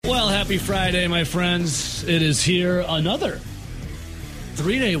Happy Friday, my friends. It is here, another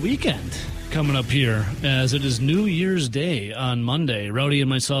 3-day weekend coming up here, as it is New Year's Day on Monday. Rowdy and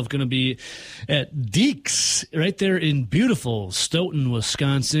myself going to be at Deeks right there in beautiful Stoughton,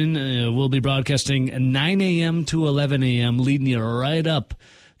 Wisconsin. We'll be broadcasting 9 a.m. to 11 a.m., leading you right up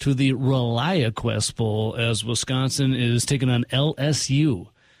to the ReliaQuest Bowl, as Wisconsin is taking on LSU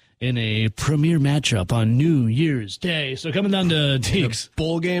in a premier matchup on New Year's Day. So coming down to Deeks. A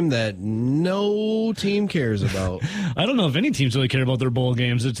bowl game that no team cares about. I don't know if any teams really care about their bowl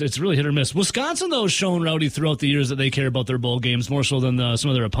games. It's really hit or miss. Wisconsin, though, has shown, Rowdy, throughout the years that they care about their bowl games more so than some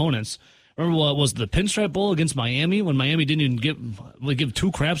of their opponents. Remember what was the Pinstripe Bowl against Miami, when Miami didn't even give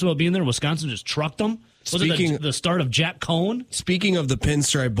two craps about being there? Wisconsin just trucked them. Was it the start of Jack Cohn? Speaking of the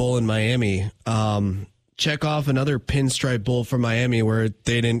Pinstripe Bowl in Miami, check off another Pinstripe Bowl for Miami where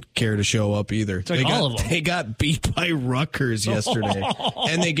they didn't care to show up either. Like all of them. They got beat by Rutgers yesterday,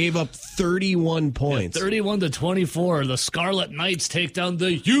 and they gave up 31 points. 31-24. The Scarlet Knights take down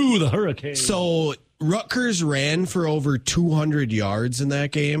the Hurricanes. So Rutgers ran for over 200 yards in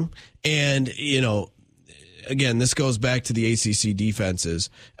that game, and, again, this goes back to the ACC defenses,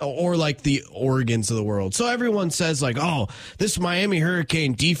 or like the Oregons of the world. So everyone says like, oh, this Miami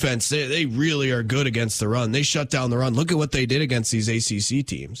Hurricane defense, they really are good against the run. They shut down the run. Look at what they did against these ACC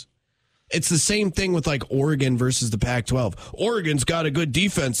teams. It's the same thing with like Oregon versus the Pac-12. Oregon's got a good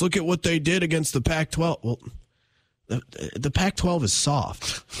defense. Look at what they did against the Pac-12. Well, the Pac-12 is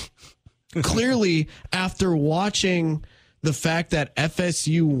soft. Clearly, after watching the fact that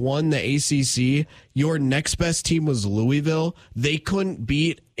FSU won the ACC, your next best team was Louisville. They couldn't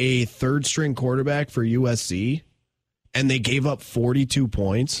beat a third-string quarterback for USC, and they gave up 42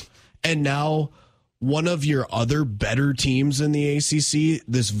 points. And now one of your other better teams in the ACC,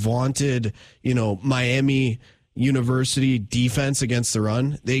 this vaunted, Miami University defense against the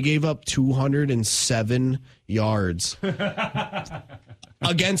run, they gave up 207 yards.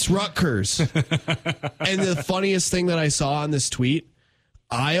 Against Rutgers. And the funniest thing that I saw on this tweet,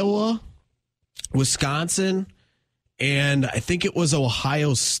 Iowa, Wisconsin, and I think it was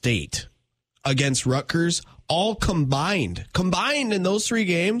Ohio State against Rutgers, all combined in those three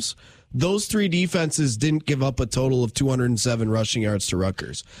games, those three defenses didn't give up a total of 207 rushing yards to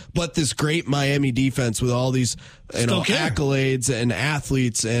Rutgers. But this great Miami defense with all these accolades and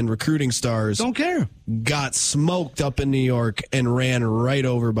athletes and recruiting stars don't care. Got smoked up in New York and ran right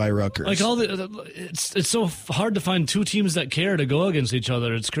over by Rutgers. Like it's so hard to find two teams that care to go against each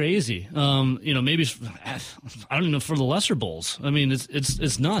other. It's crazy. Maybe I don't even know for the lesser bowls. I mean,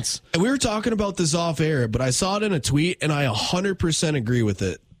 it's nuts. And we were talking about this off air, but I saw it in a tweet and I 100% agree with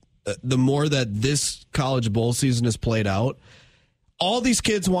it. The more that this college bowl season is played out, all these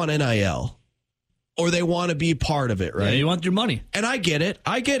kids want NIL, or they want to be part of it, right? Yeah, you want your money. And I get it.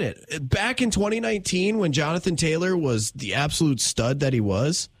 Back in 2019, when Jonathan Taylor was the absolute stud that he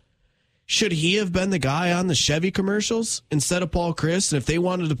was, should he have been the guy on the Chevy commercials instead of Paul Chryst? And if they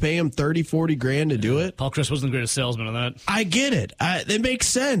wanted to pay him $30-40 to do it, Paul Chryst wasn't the greatest salesman on that. I get it. It makes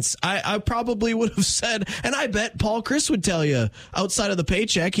sense. I probably would have said, and I bet Paul Chryst would tell you, outside of the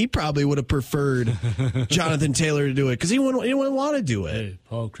paycheck, he probably would have preferred Jonathan Taylor to do it because he wouldn't want to do it. Hey,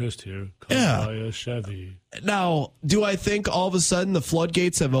 Paul Chryst here. Come buy a Chevy. Now, do I think all of a sudden the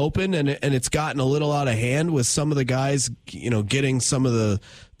floodgates have opened and it's gotten a little out of hand with some of the guys, getting some of the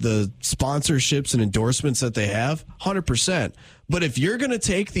sponsorships and endorsements that they have? 100%. But if you're going to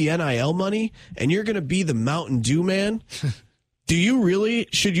take the NIL money and you're going to be the Mountain Dew man,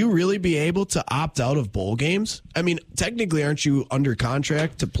 should you really be able to opt out of bowl games? I mean, technically, aren't you under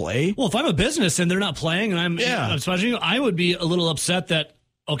contract to play? Well, if I'm a business and they're not playing and I'm sponsoring you, I would be a little upset that,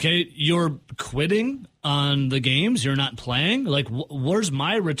 okay, you're quitting on the games, you're not playing. Like, where's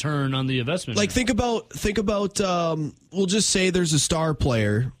my return on the investment? Like, think about. We'll just say there's a star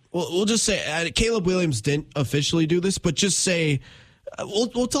player. We'll just say Caleb Williams didn't officially do this, but just say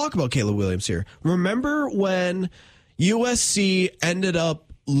we'll talk about Caleb Williams here. Remember when USC ended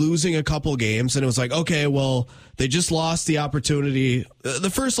up losing a couple games and it was like, okay, well, they just lost the opportunity. The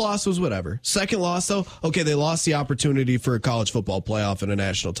first loss was whatever. Second loss, though, okay, they lost the opportunity for a college football playoff and a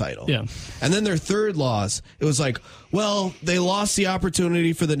national title. Yeah. And then their third loss, it was like, well, they lost the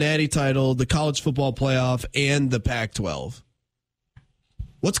opportunity for the Natty title, the college football playoff, and the Pac-12.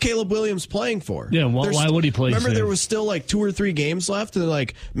 What's Caleb Williams playing for? Yeah, why would he play? Remember, there was still like 2 or 3 games left, and they're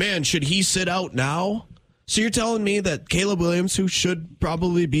like, man, should he sit out now? So you're telling me that Caleb Williams, who should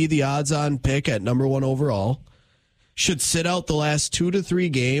probably be the odds-on pick at number 1 overall, should sit out the last 2 to 3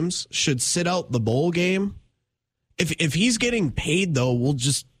 games, should sit out the bowl game? If he's getting paid, though, we'll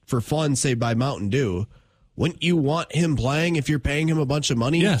just, for fun, say by Mountain Dew, wouldn't you want him playing if you're paying him a bunch of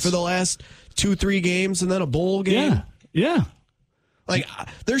money Yes. for the last 2-3 games and then a bowl game? Yeah. Like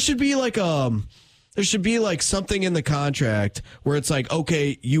there should be like something in the contract where it's like,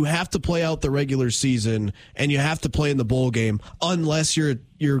 okay, you have to play out the regular season and you have to play in the bowl game unless you're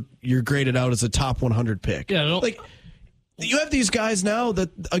graded out as a top 100 pick. Yeah, like you have these guys now that,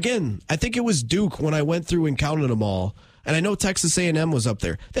 again, I think it was Duke when I went through and counted them all, and I know Texas A&M was up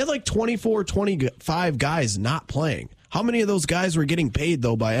there. They had like 24, 25 guys not playing. How many of those guys were getting paid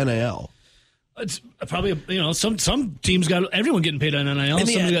though by NIL? It's probably, some teams got everyone getting paid on NIL.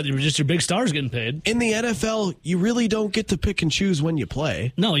 Some got just your big stars getting paid. In the NFL, you really don't get to pick and choose when you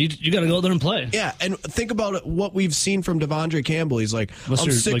play. No, you got to go out there and play. Yeah, and think about what we've seen from Devondre Campbell. He's like,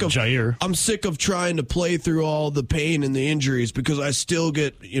 I'm sick of trying to play through all the pain and the injuries because I still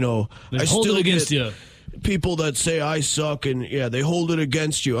get, They hold it against you. People that say I suck and they hold it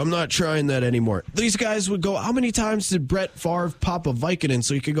against you. I'm not trying that anymore. These guys would go, how many times did Brett Favre pop a Vicodin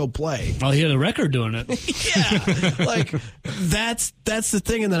so he could go play? Well, he had a record doing it. Yeah. Like that's the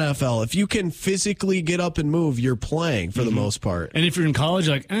thing in the NFL. If you can physically get up and move, you're playing for the most part. And if you're in college,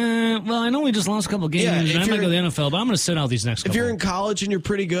 like, well, I know we just lost a couple games and I might go to the NFL, but I'm going to sit out these next couple. If you're in college and you're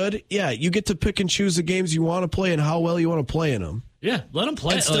pretty good, you get to pick and choose the games you want to play and how well you want to play in them. Yeah, let them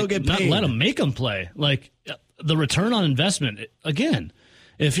play. And still get paid. Not let them make them play. Like the return on investment. Again,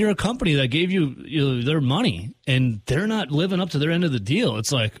 if you're a company that gave you their money and they're not living up to their end of the deal,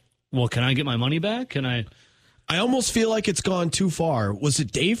 it's like, well, can I get my money back? Can I? I almost feel like it's gone too far. Was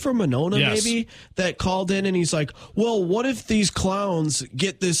it Dave from Monona maybe that called in and he's like, well, what if these clowns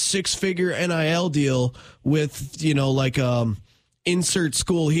get this 6-figure NIL deal with, insert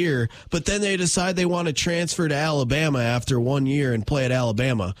school here, but then they decide they want to transfer to Alabama after 1 year and play at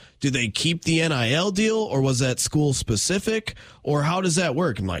Alabama. Do they keep the NIL deal, or was that school specific, or how does that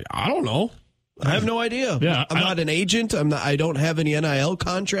work? I'm like, I don't know. I have no idea. Yeah, I'm not an agent. I don't have any NIL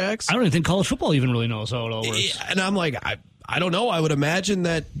contracts. I don't even think college football even really knows how it all works. And I'm like, I don't know. I would imagine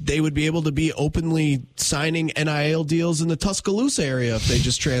that they would be able to be openly signing NIL deals in the Tuscaloosa area if they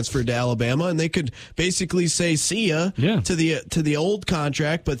just transferred to Alabama, and they could basically say, see ya to the old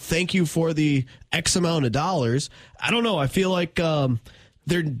contract, but thank you for the X amount of dollars. I don't know. I feel like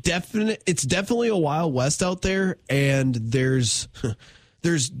it's definitely a Wild West out there, and there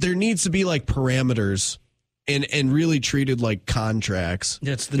needs to be like parameters and really treated like contracts.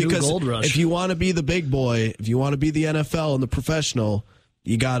 That's the new gold rush. If you want to be the big boy, if you want to be the NFL and the professional,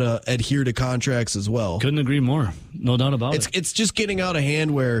 you got to adhere to contracts as well. Couldn't agree more. No doubt about it. It's just getting out of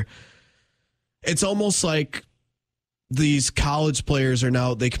hand where it's almost like these college players are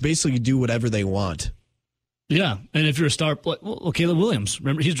now, they can basically do whatever they want. Yeah, and if you're a star, well, Caleb Williams,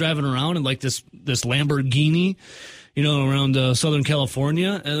 remember he's driving around in like this Lamborghini, around Southern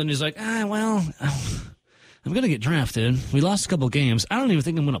California, and then he's like, I'm going to get drafted. We lost a couple games. I don't even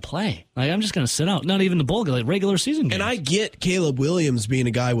think I'm going to play. Like, I'm just going to sit out. Not even the bowl game, like regular season games. And I get Caleb Williams being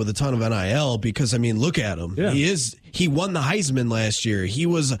a guy with a ton of NIL because, look at him. Yeah. He won the Heisman last year. He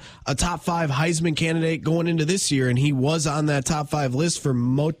was a top 5 Heisman candidate going into this year, and he was on that top 5 list for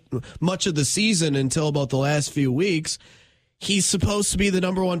much of the season until about the last few weeks. He's supposed to be the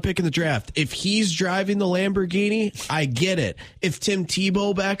number 1 pick in the draft. If he's driving the Lamborghini, I get it. If Tim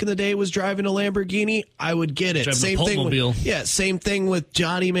Tebow back in the day was driving a Lamborghini, I would get it. Same thing with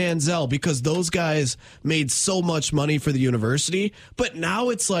Johnny Manziel, because those guys made so much money for the university. But now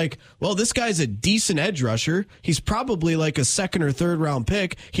it's like, well, this guy's a decent edge rusher. He's probably like a 2nd or 3rd round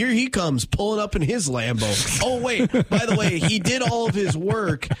pick. Here he comes pulling up in his Lambo. Oh, wait, by the way, he did all of his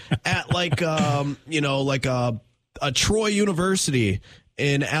work at a Troy University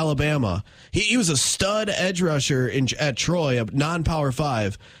in Alabama. He was a stud edge rusher at Troy, a non-Power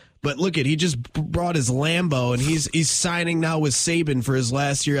 5. But look he just brought his Lambo, and he's signing now with Saban for his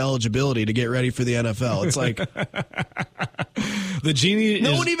last year eligibility to get ready for the NFL. It's like the genie.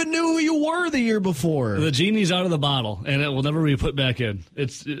 No one even knew who you were the year before. The genie's out of the bottle, and it will never be put back in.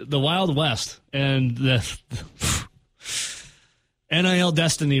 It's the Wild West and the NIL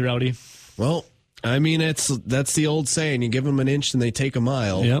destiny, Rowdy. Well, that's the old saying. You give them an inch and they take a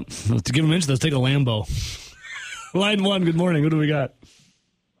mile. Yep. To give them an inch, let's take a Lambo. Line 1, good morning. What do we got?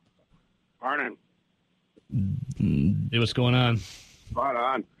 Morning. Hey, what's going on? Spot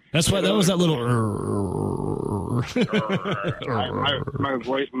on. That's why that was that little.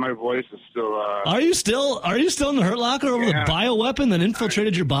 My voice is still. Are you still in the Hurt Locker over the bioweapon that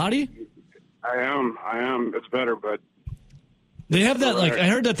infiltrated your body? I am. It's better, but. They have that, I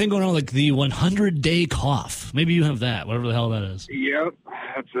heard that thing going on, like the 100-day cough. Maybe you have that, whatever the hell that is. Yep,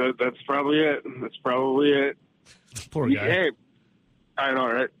 that's probably it. Poor guy. Hey, I know,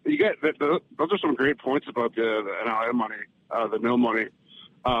 right? You get those are some great points about the NIL money, the nil money,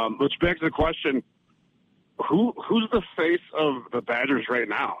 which begs the question: who's the face of the Badgers right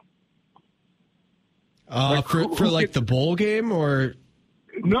now? For like the bowl game or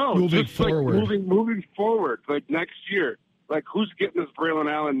no, moving just forward? Like moving forward, like next year. Like who's getting this Braylon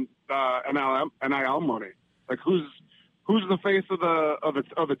Allen NIL money? Like who's the face of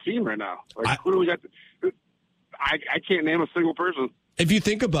the team right now? Like who do we got? I can't name a single person. If you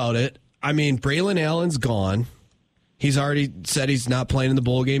think about it, I mean, Braylon Allen's gone. He's already said he's not playing in the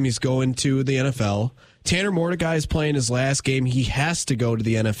bowl game. He's going to the NFL. Tanner Mordecai is playing his last game. He has to go to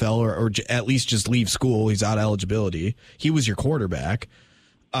the NFL or at least just leave school. He's out of eligibility. He was your quarterback.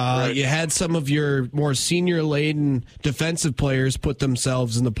 Right. You had some of your more senior-laden defensive players put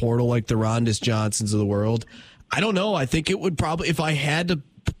themselves in the portal, like the Rondis Johnsons of the world. I don't know. I think it would probably, if I had to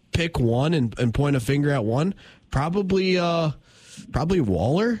pick one and point a finger at one, probably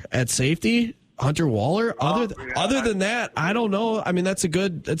Waller at safety. Hunter Waller. Other than that, I don't know. I mean, that's a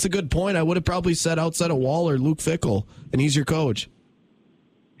good point. I would have probably said outside of Waller, Luke Fickell, and he's your coach.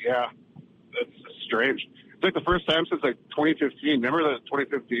 Yeah, that's strange. It's like the first time since like 2015. Remember the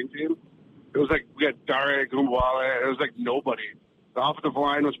 2015 team? It was like we had Dare Gumbawale. It was like nobody. The offensive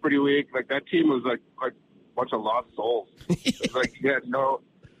line was pretty weak. Like that team was like a bunch of lost souls. It was like you had no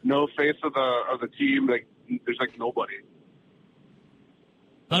face of the team. Like there's like nobody.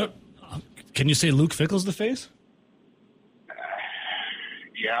 Can you say Luke Fickell's the face?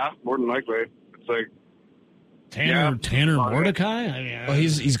 Yeah, more than likely. It's like Tanner Mordecai. I mean, well,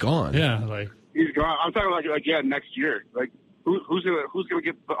 he's gone. Yeah, like he's gone. I'm talking like next year. Like who's gonna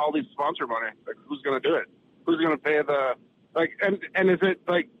get all these sponsor money? Like who's gonna do it? Who's gonna pay the like? And is it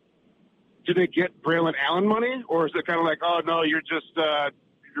like? Do they get Braylon Allen money, or is it kind of like, oh no, you're just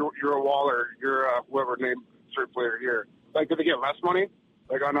you're a Waller, you're whoever named insert player here? Like, do they get less money?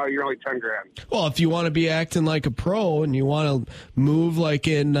 Like, oh no, you're only $10,000. Well, if you want to be acting like a pro and you want to move like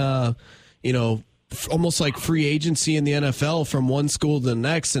in, almost like free agency in the NFL from one school to the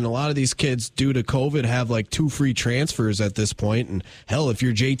next, and a lot of these kids, due to COVID, have like 2 free transfers at this point. And hell, if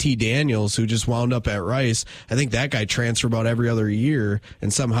you're JT Daniels, who just wound up at Rice, I think that guy transferred about every other year,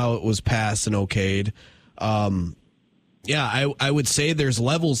 and somehow it was passed and okayed. Yeah, I would say there's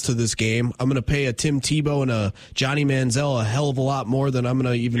levels to this game. I'm going to pay a Tim Tebow and a Johnny Manziel a hell of a lot more than I'm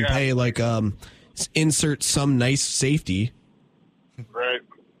going to even pay like insert some nice safety. Right.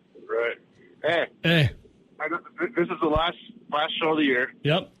 Hey. This is the last show of the year.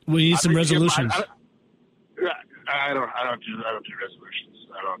 Yep. We need some resolutions. I don't do resolutions.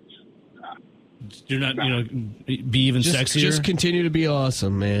 I don't. You're not, be even sexier. Just continue to be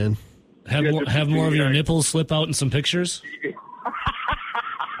awesome, man. Have more of your nipples slip out in some pictures.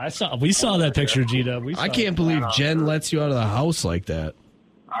 We saw that picture, Gita. I can't believe Jen lets you out of the house like that.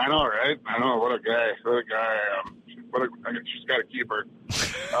 I know, right? I know. What a guy. She's got to keep her.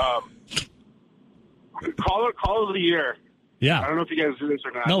 Call of the year. Yeah. I don't know if you guys do this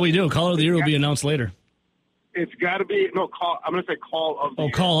or not. No, we do. Call of the year will be announced later. It's got to be call. I'm going to say call of the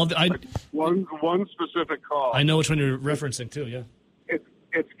year. Call of the like one specific call. I know which one you're referencing too. Yeah.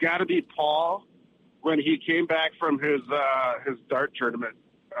 It's got to be Paul when he came back from his dart tournament.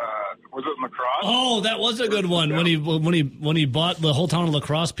 Was it lacrosse? Oh, that was a good one. When he bought the whole town of La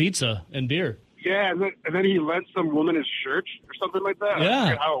Crosse pizza and beer. Yeah, and then he lent some woman his shirt or something like that. Yeah, I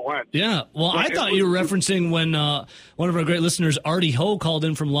forget how it went. Yeah, well, I thought you were referencing when one of our great listeners, Artie Ho, called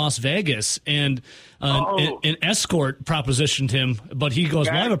in from Las Vegas and an escort propositioned him. But he goes,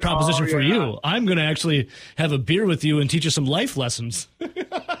 "Well, I have a proposition for you. I'm going to actually have a beer with you and teach you some life lessons."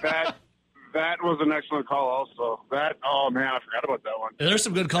 That was an excellent call. Also, I forgot about that one. There's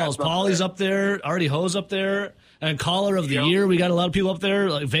some good calls. Paulie's up there. Artie Ho's up there. And caller of the year, we got a lot of people up there,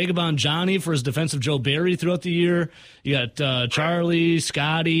 like Vagabond Johnny for his defense of Joe Barry throughout the year. You got Charlie,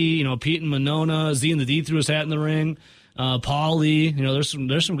 Scotty, Pete and Monona, Z and the D threw his hat in the ring. Paulie,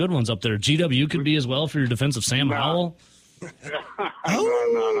 there's some good ones up there. GW could be as well for your defense of Sam Howell. No.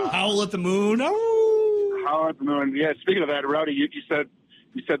 Howl at the moon. Howl at the moon. Yeah. Speaking of that, Rowdy, you said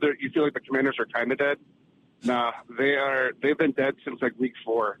that you feel like the Commanders are kind of dead. Nah, they've been dead since like week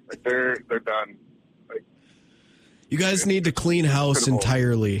 4. Like they're done. You guys need to clean house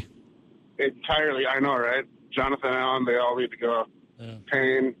entirely. Entirely, I know, right? Jonathan Allen, they all need to go. Yeah.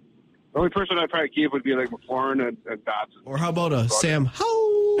 Payne. The only person I'd probably keep would be like McLaurin and Dotson. Or how about Sam Howell?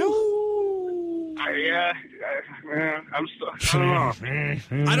 I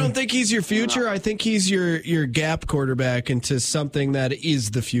don't know. I don't think he's your future. I think he's your gap quarterback into something that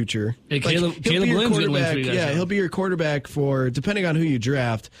is the future. Hey, Caleb Lynn's going to win for you guys. Yeah, he'll be your quarterback for, depending on who you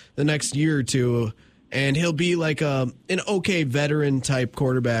draft, the next year or two. and he'll be like an okay veteran type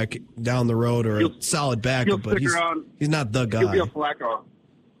quarterback down the road or a solid backup, but he's not the guy. He'll be a Flacco.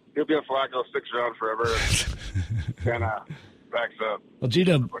 Sticks around forever and kind of backs up. Well,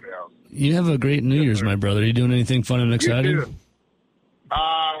 G-Dub, you have a great New Year's, my brother. Are you doing anything fun and exciting?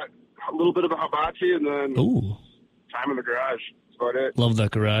 A little bit of a hibachi and then time in the garage. That's about it. Love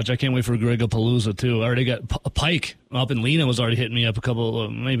that garage. I can't wait for Gregapalooza, too. I already got Pike up in Lena was already hitting me up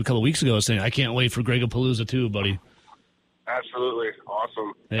maybe a couple weeks ago saying, I can't wait for Gregapalooza, too, buddy. Absolutely.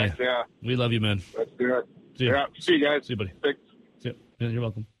 Awesome. Hey, yeah. We love you, man. Let's do it. See you. Yeah. See you guys. See you, buddy. Thanks. See you. Yeah, you're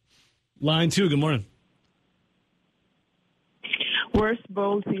welcome. Line 2, good morning. Worst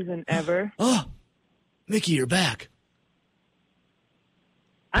bowl season ever. Oh, Mickey, you're back.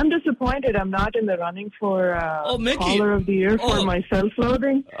 I'm disappointed I'm not in the running for Mickey. Caller of the Year for my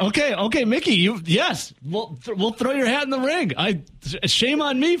self-loading. Okay, Mickey, yes. We'll throw your hat in the ring. Shame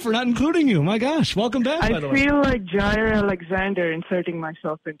on me for not including you. My gosh, welcome back, by the way. I feel like Jair Alexander inserting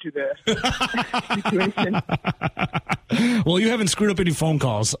myself into the situation. Well, you haven't screwed up any phone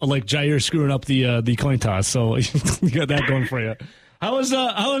calls like Jair screwing up the coin toss, so you got that going for you. How was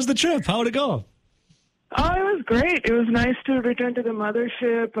the trip? How would it go? Oh, it was great. It was nice to return to the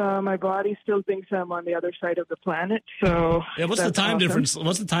mothership. My body still thinks I'm on the other side of the planet. So yeah, what's the time difference?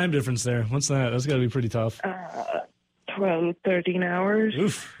 What's the time difference there? What's that? That's got to be pretty tough. 12, 13 hours.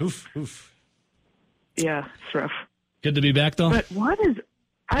 Oof. Yeah, it's rough. Good to be back, though. But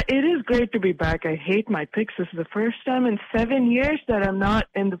it is great to be back. I hate my picks. This is the first time in 7 years that I'm not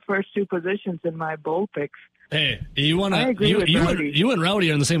in the first two positions in my bowl picks. Hey, you and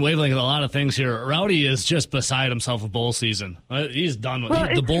Rowdy are on the same wavelength with a lot of things here. Rowdy is just beside himself with bowl season. He's done with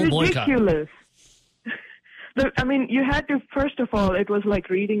the bowl boycott. Ridiculous. You had to, first of all, it was like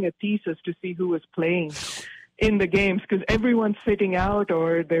reading a thesis to see who was playing in the games because everyone's sitting out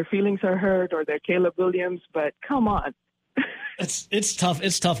or their feelings are hurt or they're Caleb Williams, but come on. It's tough.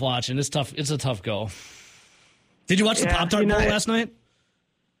 It's tough watching. It's tough. It's a tough go. Did you watch the Pop-Tart Bowl last night?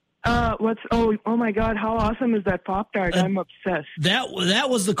 Oh my God, how awesome is that Pop-Tart? I'm obsessed. That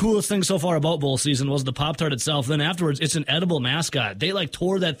was the coolest thing so far about bowl season was the Pop-Tart itself. Then afterwards, it's an edible mascot. They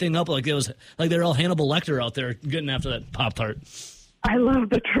tore that thing up like they're all Hannibal Lecter out there getting after that Pop-Tart. I love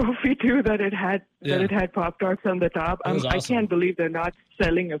the trophy too that it had Pop-Tarts on the top. Awesome. I can't believe they're not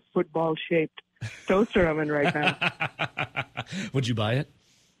selling a football-shaped toaster oven right now. Would you buy it?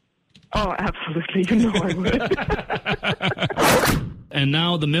 Oh, absolutely. You know I would. And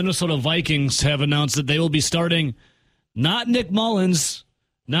now the Minnesota Vikings have announced that they will be starting not Nick Mullins,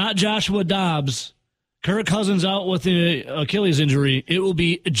 not Joshua Dobbs, Kirk Cousins out with the Achilles injury. It will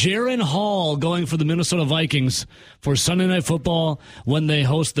be Jaren Hall going for the Minnesota Vikings for Sunday Night Football when they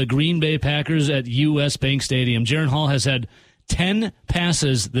host the Green Bay Packers at US Bank Stadium. Jaren Hall has had 10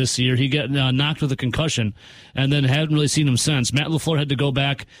 passes this year. He got knocked with a concussion and then hadn't really seen him since. Matt LaFleur had to go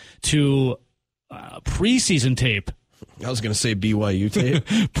back to preseason tape. I was going to say BYU tape.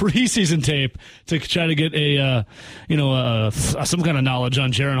 Preseason tape to try to get some kind of knowledge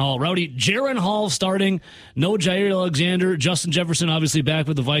on Jaren Hall. Rowdy, Jaren Hall starting. No Jair Alexander. Justin Jefferson obviously back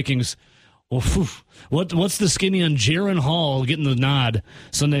with the Vikings. What's the skinny on Jaren Hall getting the nod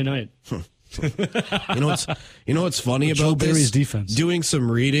Sunday night? You know what's funny about Joe Barry's defense? Doing some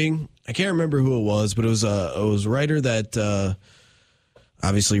reading. I can't remember who it was, but it was a writer that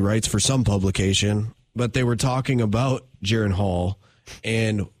obviously writes for some publication. But they were talking about Jaren Hall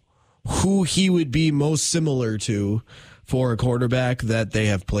and who he would be most similar to for a quarterback that they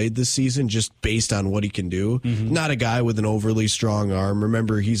have played this season, just based on what he can do. Mm-hmm. Not a guy with an overly strong arm.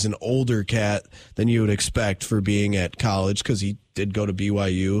 Remember, he's an older cat than you would expect for being at college because he did go to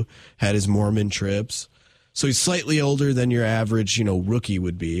BYU, had his Mormon trips. So he's slightly older than your average, rookie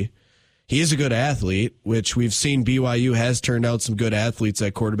would be. He is a good athlete, which we've seen BYU has turned out some good athletes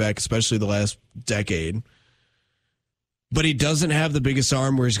at quarterback, especially the last decade. But he doesn't have the biggest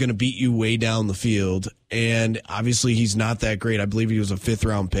arm where he's going to beat you way down the field. And obviously he's not that great. I believe he was a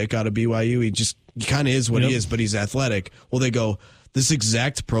 5th-round pick out of BYU. He kind of is what he is, but he's athletic. Well, they go, this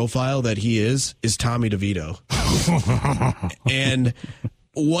exact profile that he is Tommy DeVito. And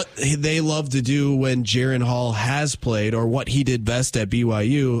what they love to do when Jaren Hall has played, or what he did best at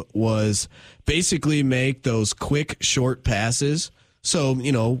BYU, was basically make those quick, short passes. So,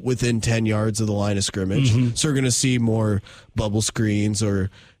 within 10 yards of the line of scrimmage. Mm-hmm. So we're going to see more bubble screens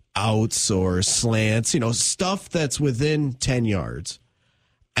or outs or slants, stuff that's within 10 yards.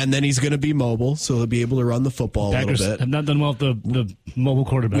 And then he's going to be mobile, so he'll be able to run the football Packers a little bit. Have not done well with the mobile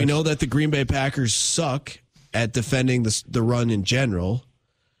quarterback. We know that the Green Bay Packers suck at defending the run in general.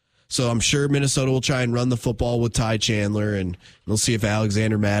 So I'm sure Minnesota will try and run the football with Ty Chandler, and we'll see if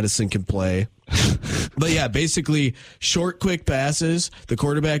Alexander Madison can play. But yeah, basically short, quick passes, the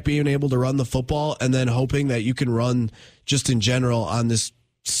quarterback being able to run the football, and then hoping that you can run just in general on this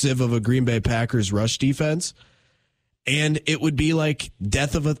sieve of a Green Bay Packers rush defense. And it would be like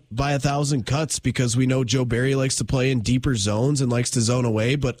death by 1,000 cuts, because we know Joe Barry likes to play in deeper zones and likes to zone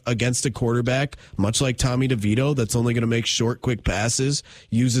away, but against a quarterback, much like Tommy DeVito, that's only going to make short, quick passes,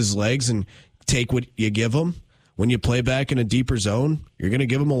 use his legs, and take what you give him. When you play back in a deeper zone, you're going to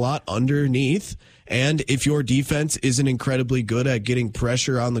give him a lot underneath. And if your defense isn't incredibly good at getting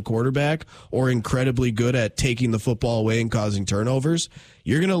pressure on the quarterback or incredibly good at taking the football away and causing turnovers,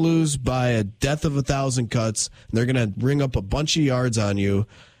 you're going to lose by a death of 1,000 cuts. And they're going to bring up a bunch of yards on you.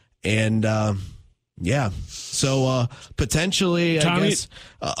 And, so potentially, Tommy, I guess,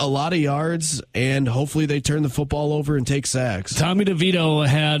 a lot of yards, and hopefully they turn the football over and take sacks. Tommy DeVito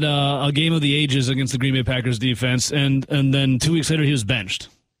had a game of the ages against the Green Bay Packers defense, and then 2 weeks later he was benched.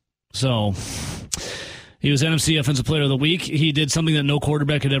 So he was NFC Offensive Player of the Week. He did something that no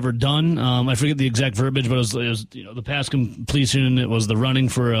quarterback had ever done. I forget the exact verbiage, but it was the pass completion. It was the running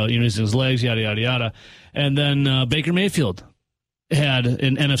for using his legs, yada, yada, yada. And then Baker Mayfield had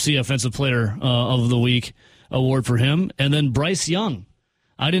an NFC Offensive Player of the Week award for him. And then Bryce Young.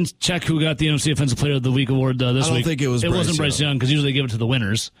 I didn't check who got the NFC Offensive Player of the Week award this week. I don't think it was Bryce Young. It wasn't Bryce Young, because usually they give it to the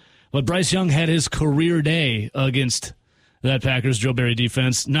winners. But Bryce Young had his career day against that Packers Joe Barry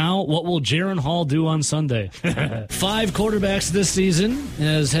defense. Now, what will Jaren Hall do on Sunday? 5 quarterbacks this season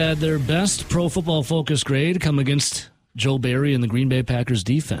has had their best Pro Football Focus grade come against Joe Barry and the Green Bay Packers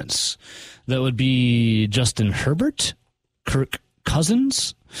defense. That would be Justin Herbert, Kirk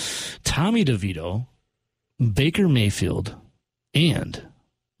Cousins, Tommy DeVito, Baker Mayfield, and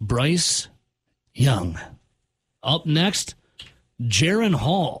Bryce Young. Up next, Jaren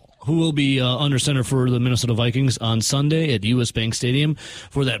Hall, who will be under center for the Minnesota Vikings on Sunday at U.S. Bank Stadium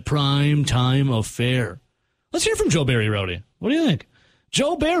for that prime time affair. Let's hear from Joe Barry, Rowdy. What do you think?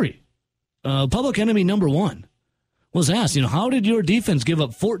 Joe Barry, public enemy number one, was asked, how did your defense give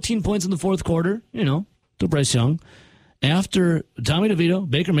up 14 points in the fourth quarter, to Bryce Young, after Tommy DeVito,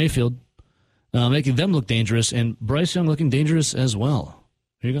 Baker Mayfield, making them look dangerous, and Bryce Young looking dangerous as well.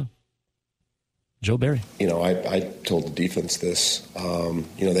 Here you go. Joe Barry. I told the defense this.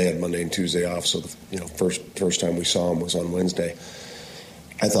 They had Monday and Tuesday off, so the first time we saw them was on Wednesday.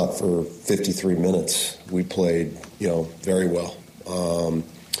 I thought for 53 minutes we played, very well.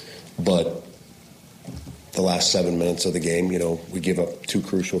 But the last 7 minutes of the game, we give up 2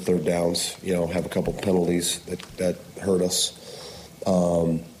 crucial third downs. Have a couple penalties that hurt us.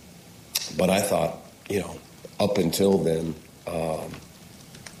 But I thought, up until then.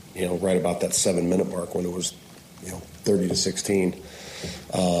 Right about that 7-minute mark when it was, 30-16.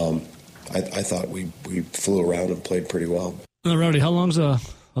 I thought we flew around and played pretty well. Rowdy, how long's a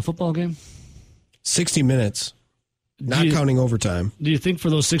football game? 60 minutes, not counting overtime. Do you think for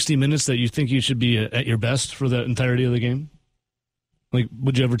those 60 minutes that you think you should be at your best for the entirety of the game? Like,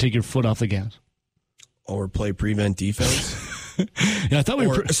 would you ever take your foot off the gas? Or play prevent defense? Yeah, I thought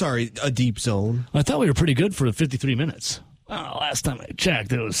a deep zone. I thought we were pretty good for the 53 minutes. Last time I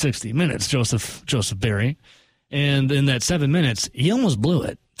checked, it was 60 minutes, Joseph Barry. And in that 7 minutes, he almost blew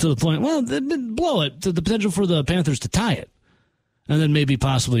it to the point, blow it to the potential for the Panthers to tie it. And then maybe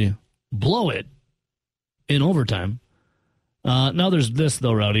possibly blow it in overtime. Now there's this,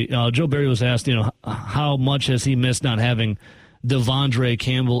 though, Rowdy. Joe Barry was asked, how much has he missed not having Devondre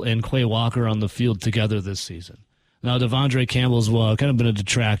Campbell and Quay Walker on the field together this season? Now, Devondre Campbell's kind of been a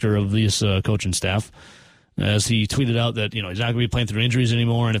detractor of this coaching staff, as he tweeted out that he's not going to be playing through injuries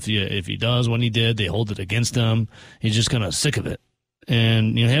anymore, and if he does, when he did, they hold it against him. He's just kind of sick of it,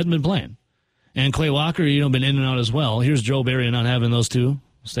 and he hasn't been playing. And Quay Walker, been in and out as well. Here's Joe Barry not having those two.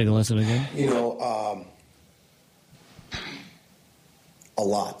 Let's take a listen again. A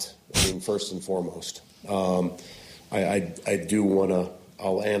lot. First and foremost, I do want to.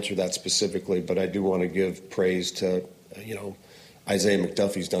 I'll answer that specifically, but I do want to give praise to Isaiah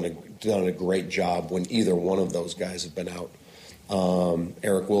McDuffie's done a great job when either one of those guys have been out.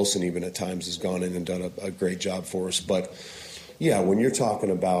 Eric Wilson even at times has gone in and done a great job for us. But yeah, when you're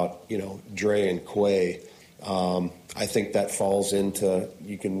talking about Dre and Quay, I think that falls into,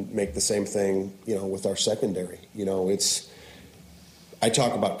 you can make the same thing with our secondary. I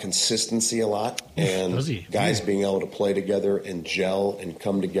talk about consistency a lot, and guys being able to play together and gel and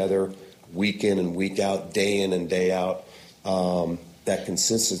come together week in and week out, day in and day out. That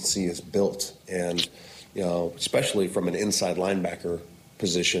consistency is built, and especially from an inside linebacker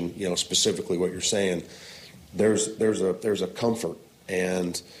position, specifically what you're saying, there's a comfort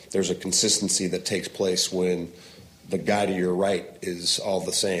And there's a consistency that takes place when the guy to your right is all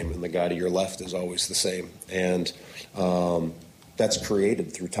the same and the guy to your left is always the same. And that's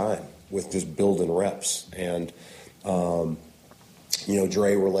created through time with just building reps. And,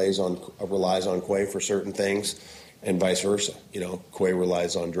 Dre relies on Quay for certain things and vice versa. Quay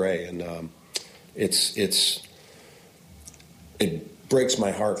relies on Dre. And it breaks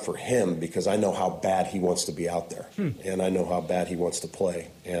my heart for him because I know how bad he wants to be out there, and I know how bad he wants to play.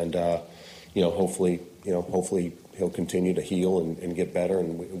 And hopefully he'll continue to heal and get better,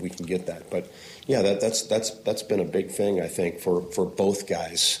 and we can get that. But yeah, that's been a big thing I think for both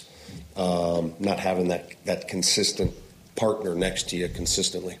guys, not having that consistent partner next to you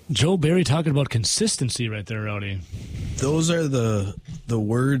consistently. Joe Barry talking about consistency right there, Rowdy. Those are the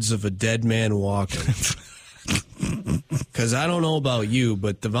words of a dead man walking. Because I don't know about you,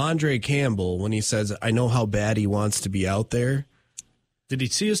 but Devondre Campbell, when he says, I know how bad he wants to be out there. Did he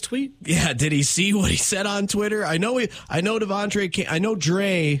see his tweet? Yeah, did he see what he said on Twitter? I know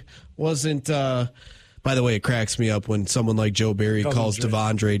Dre wasn't, by the way, it cracks me up when someone like Joe Barry calls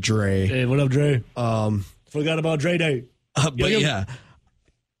Devondre Dre. Hey, what up, Dre? Forgot about Dre Day. But yeah,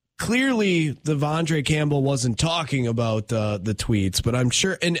 clearly Devondre Campbell wasn't talking about the tweets, but I'm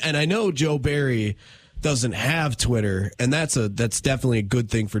sure, and I know Joe Barry doesn't have Twitter, and that's definitely a good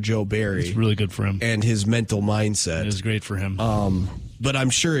thing for Joe Barry. It's really good for him. And his mental mindset. It is great for him. But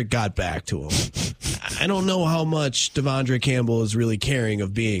I'm sure it got back to him. I don't know how much Devondre Campbell is really caring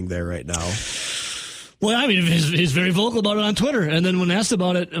of being there right now. Well, I mean, he's very vocal about it on Twitter. And then when asked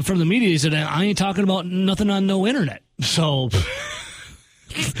about it from the media, he said, I ain't talking about nothing on no internet. So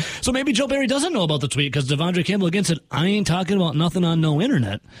maybe Joe Barry doesn't know about the tweet because Devondre Campbell again said, I ain't talking about nothing on no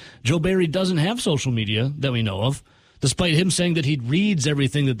internet. Joe Barry doesn't have social media that we know of, despite him saying that he reads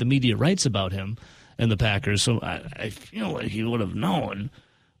everything that the media writes about him and the Packers. So I feel like he would have known.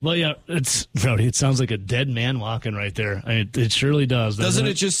 Well, yeah, it sounds like a dead man walking right there. I mean, it surely does. Doesn't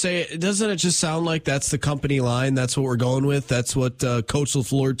it just sound like that's the company line? That's what we're going with. That's what Coach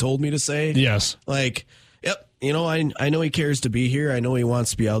LaFleur told me to say. Yes. Like, yep. I know he cares to be here. I know he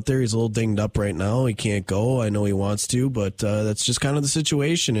wants to be out there. He's a little dinged up right now. He can't go. I know he wants to, but that's just kind of the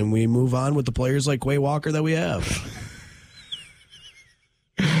situation, and we move on with the players like Quay Walker that we have.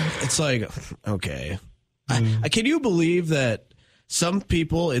 It's like, okay. Can you believe that some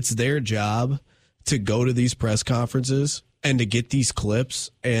people, it's their job to go to these press conferences and to get these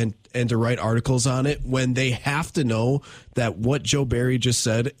clips and to write articles on it when they have to know that what Joe Barry just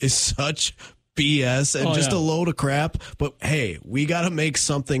said is such BS and a load of crap, but hey, we got to make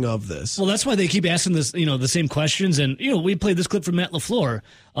something of this. Well, that's why they keep asking this, the same questions. And, we played this clip from Matt LaFleur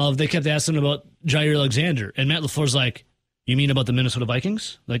they kept asking about Jair Alexander. And Matt LaFleur's like, you mean about the Minnesota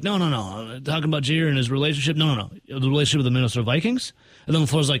Vikings? Like, no. I'm talking about Jair and his relationship. No. The relationship with the Minnesota Vikings. And then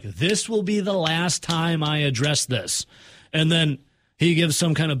LaFleur's like, this will be the last time I address this. And then he gives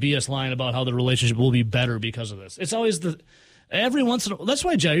some kind of BS line about how the relationship will be better because of this. It's always every once in a while. That's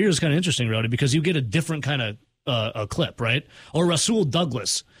why Jair is kind of interesting, Rowdy, because you get a different kind of a clip, right? Or Rasul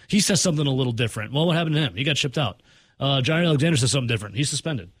Douglas. He says something a little different. Well, what happened to him? He got shipped out. Jair Alexander says something different. He's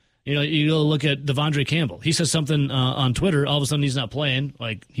suspended. You go look at Devondre Campbell. He says something on Twitter. All of a sudden, he's not playing.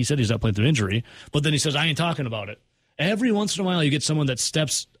 Like he said, he's not playing through injury. But then he says, I ain't talking about it. Every once in a while, you get someone that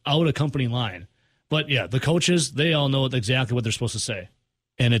steps out of company line. But, yeah, the coaches, they all know exactly what they're supposed to say.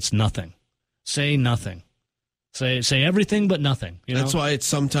 And it's nothing. Say nothing. Say everything but nothing. That's why it's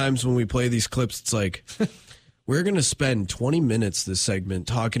sometimes when we play these clips, it's like, we're going to spend 20 minutes this segment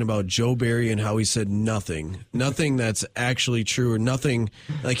talking about Joe Barry and how he said nothing that's actually true, or nothing.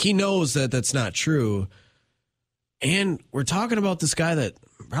 Like, he knows that that's not true. And we're talking about this guy that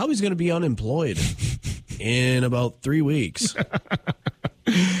probably is going to be unemployed in about 3 weeks.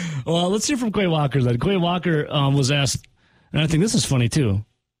 Well, let's hear from Quay Walker then. Quay Walker was asked, and I think this is funny too,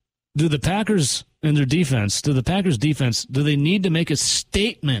 do the Packers and their defense, do they need to make a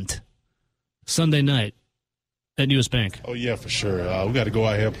statement Sunday night at U.S. Bank? Oh, yeah, for sure. We got to go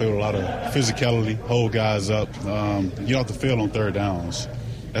out here, play with a lot of physicality, hold guys up, get off the field on third downs.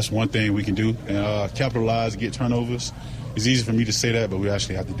 That's one thing we can do. And capitalize, get turnovers. It's easy for me to say that, but we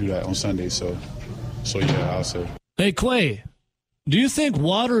actually have to do that on Sunday. So yeah, I'll say. Hey, Quay, do you think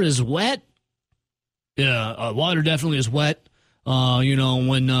water is wet? Yeah, water definitely is wet.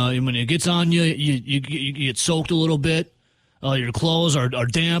 When it gets on you, you get soaked a little bit. Your clothes are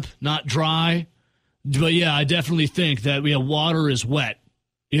damp, not dry. But, yeah, I definitely think that water is wet.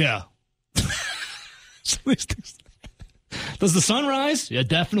 Yeah. Does the sun rise? Yeah,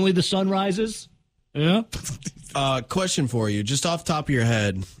 definitely the sun rises. Yeah. Question for you, just off the top of your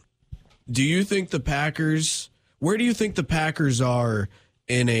head. Do you think the Packers where do you think the Packers are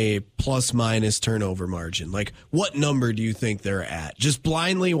in a plus-minus turnover margin? Like, what number do you think they're at? Just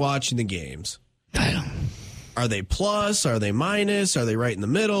blindly watching the games. Are they plus? Are they minus? Are they right in the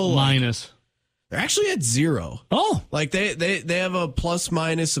middle? Minus. They're actually at 0. Oh. Like, they have a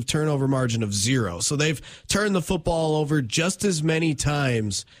plus-minus of turnover margin of 0. So they've turned the football over just as many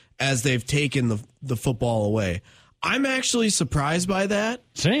times as they've taken the football away. I'm actually surprised by that.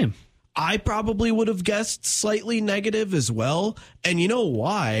 Same. I probably would have guessed slightly negative as well. And you know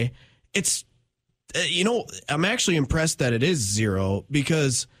why? It's, I'm actually impressed that it is 0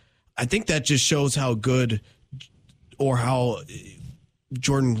 because I think that just shows how good or how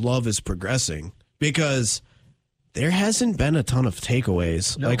Jordan Love is progressing, because there hasn't been a ton of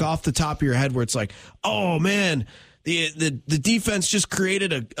takeaways. No. Like off the top of your head where it's like, oh man, the defense just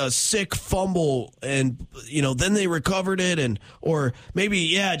created a sick fumble and then they recovered it, or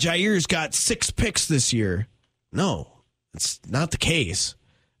maybe Jair's got 6 picks this year. No, it's not the case.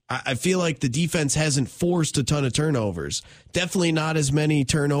 I feel like the defense hasn't forced a ton of turnovers. Definitely not as many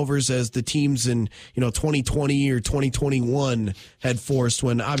turnovers as the teams in 2020 or 2021 had forced,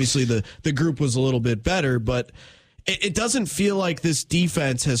 when obviously the group was a little bit better, but it doesn't feel like this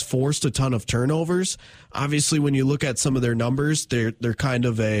defense has forced a ton of turnovers. Obviously, when you look at some of their numbers, they're kind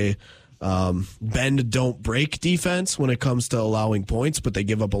of a bend, don't break defense when it comes to allowing points, but they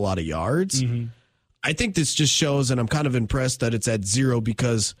give up a lot of yards. Mm-hmm. I think this just shows, and I'm kind of impressed that it's at 0,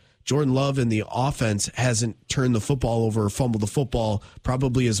 because Jordan Love and the offense hasn't turned the football over or fumbled the football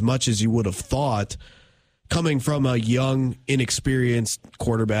probably as much as you would have thought, coming from a young, inexperienced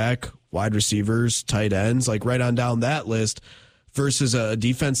quarterback, wide receivers, tight ends, like right on down that list, versus a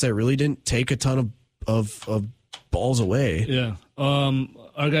defense that really didn't take a ton of balls away. Yeah.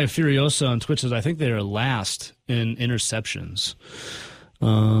 Our guy Furiosa on Twitch says, I think they are last in interceptions.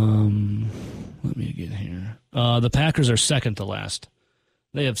 Let me get here. The Packers are second to last.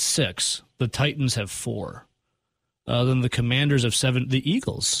 They have 6. The Titans have 4. Then the Commanders have 7. The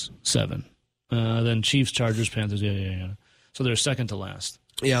Eagles 7. Then Chiefs, Chargers, Panthers. Yeah. So they're second to last.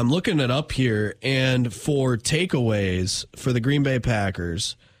 Yeah, I'm looking it up here, and for takeaways for the Green Bay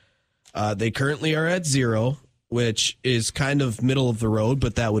Packers, they currently are at 0, which is kind of middle of the road,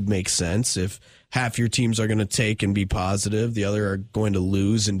 but that would make sense if half your teams are going to take and be positive, the other are going to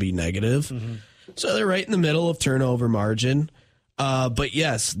lose and be negative. Mm-hmm. So they're right in the middle of turnover margin. But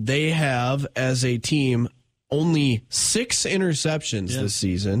yes, they have, as a team, only 6 interceptions this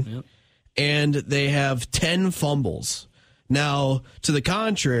season, and they have 10 fumbles. Now, to the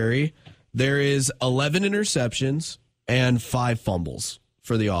contrary, there is 11 interceptions and 5 fumbles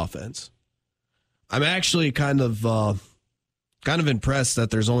for the offense. I'm actually kind of impressed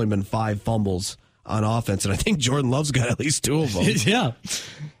that there's only been 5 fumbles on offense, and I think Jordan Love's got at least 2 of them. Yeah.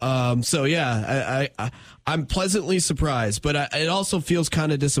 So yeah, I'm pleasantly surprised, but it also feels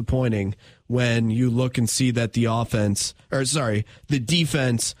kind of disappointing when you look and see that the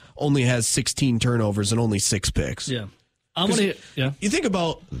defense only has 16 turnovers and only 6 picks. Yeah. You think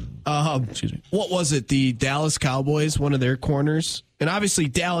about what was it? The Dallas Cowboys, one of their corners, and obviously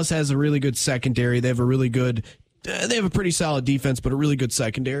Dallas has a really good secondary. They have a pretty solid defense, but a really good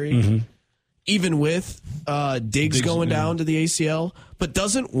secondary. Mm-hmm. Even with Diggs going down to the ACL, but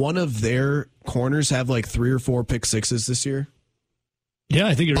doesn't one of their corners have like 3 or 4 pick sixes this year? Yeah,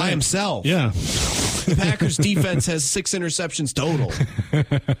 I think you're right. By himself. Yeah. The Packers defense has 6 interceptions total.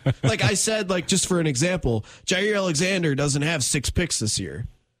 Like I said, like just for an example, Jair Alexander doesn't have 6 picks this year.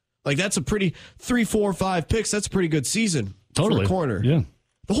 Like that's a pretty 3, 4, 5 picks. That's a pretty good season for a corner. Yeah.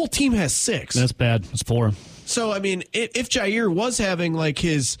 The whole team has 6. That's bad. It's 4. So I mean, if Jair was having like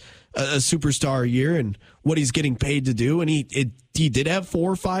his a superstar year and what he's getting paid to do, and he did have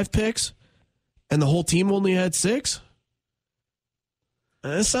 4 or 5 picks, and the whole team only had 6.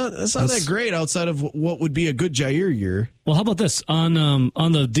 That's not that great outside of what would be a good Jair year. Well, how about this on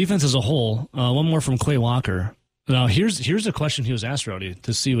the defense as a whole? One more from Clay Walker. Now here's a question he was asked, Rowdy,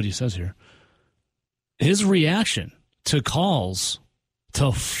 to see what he says here. His reaction to calls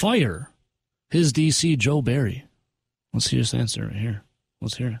to fire his DC Joe Barry. Let's see his answer right here.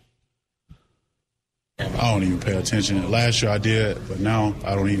 Let's hear it. I don't even pay attention. Last year I did, but now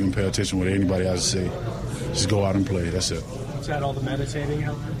I don't even pay attention to what anybody has to say. Just go out and play. That's it. Is that all the meditating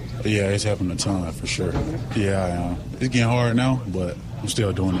happening? Yeah, it's happened a ton for sure. Yeah, I am. It's getting hard now, but I'm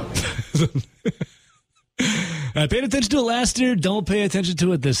still doing it. I paid attention to it last year. Don't pay attention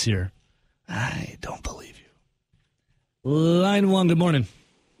to it this year. I don't believe you. Line 1, good morning.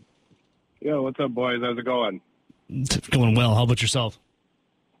 Yo, what's up, boys? How's it going? It's going well. How about yourself?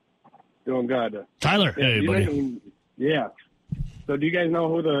 Doing good. Tyler. Hey, buddy. Yeah. So do you guys know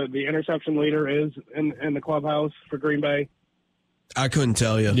who the interception leader is in the clubhouse for Green Bay? I couldn't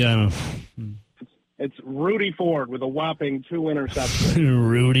tell you. Yeah, I know. It's Rudy Ford with a whopping 2 interceptions.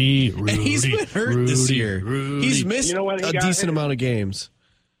 Rudy. And he's been hurt this year. He's missed a decent amount of games.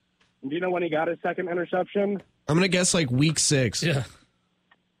 Do you know when he got his second interception? I'm going to guess like week 6. Yeah.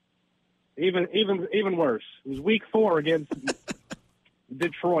 Even worse. It was week 4 against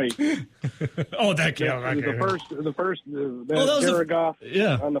Detroit. Oh, that game. The first Jared Goff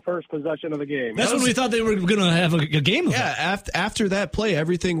yeah. on the first possession of the game. That's when we thought they were going to have a game of it. After that play,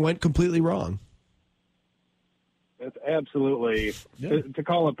 everything went completely wrong. It's absolutely to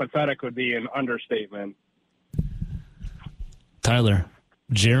call it pathetic would be an understatement. Tyler,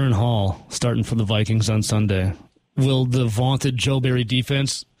 Jaron Hall starting for the Vikings on Sunday. Will the vaunted Joe Barry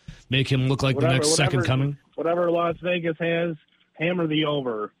defense make him look like the next second coming? Whatever Las Vegas has, hammer the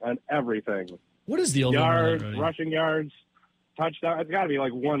over on everything. What is the over? Yards, rushing yards, touchdown. It's got to be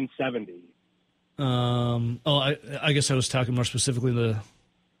like 170. I guess I was talking more specifically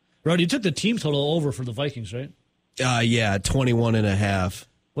Rowdy, you took the team total over for the Vikings, right? Yeah, 21.5.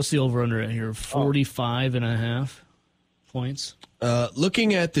 What's the over-under here? 45.5 points.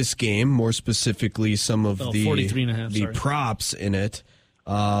 Looking at this game, more specifically some of the 43.5, props in it,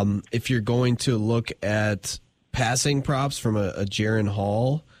 if you're going to look at passing props from a Jaron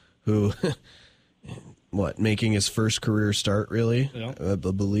Hall, who, making his first career start, really? Yeah. I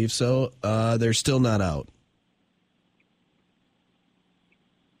believe so. They're still not out.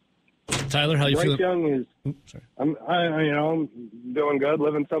 Tyler, how you feeling? Bryce Young is. I'm doing good,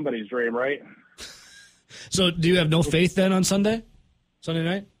 living somebody's dream, right? So, do you have no faith then on Sunday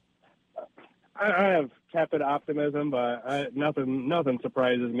night? I have tepid optimism, but nothing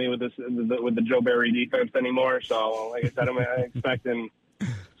surprises me with the Joe Barry defense anymore. So, like I said, I'm expecting.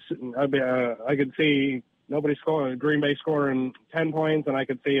 I could see nobody scoring, Green Bay scoring 10 points, and I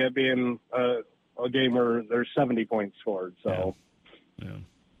could see it being a game where there's 70 points scored. So. Yeah.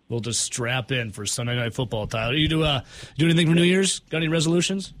 We'll just strap in for Sunday Night Football, Tyler. You do anything for New Year's? Got any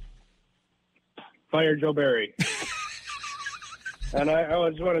resolutions? Fire Joe Barry. And I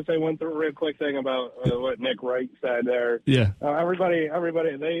just want to say one real quick thing about what Nick Wright said there. Yeah. Everybody,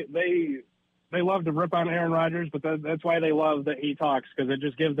 they love to rip on Aaron Rodgers, but that's why they love that he talks, because it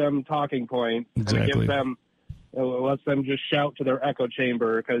just gives them talking points. Exactly. And it lets them just shout to their echo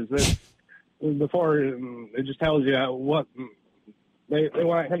chamber, because before it just tells you what. They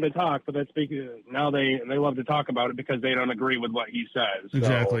want him to talk, but now they love to talk about it because they don't agree with what he says. So.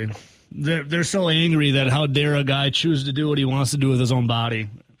 Exactly. They're so angry that how dare a guy choose to do what he wants to do with his own body,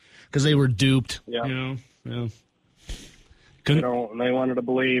 because they were duped. Yeah. Yeah. They wanted to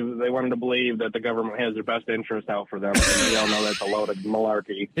believe that the government has their best interest out for them. We all know that's a load of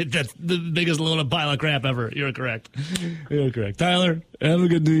malarkey. That's the biggest load of pile of crap ever. You're correct. Tyler, have a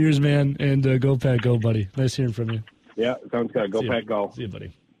good New Year's, man, and go Pack, go, buddy. Nice hearing from you. Yeah, sounds good. Go Pack, go. See you,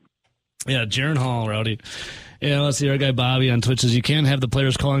 buddy. Yeah, Jaron Hall, Rowdy. Yeah, let's see. Our guy Bobby on Twitch says you can't have the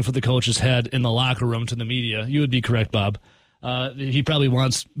players calling for the coach's head in the locker room to the media. You would be correct, Bob. He probably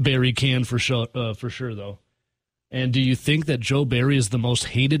wants Barry canned for sure, though. And do you think that Joe Barry is the most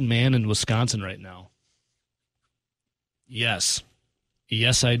hated man in Wisconsin right now? Yes.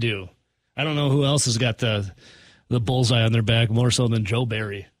 Yes, I do. I don't know who else has got the bullseye on their back more so than Joe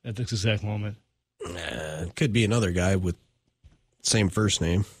Barry at this exact moment. It could be another guy with same first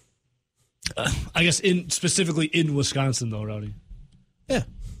name. I guess specifically in Wisconsin, though, Rowdy. Yeah.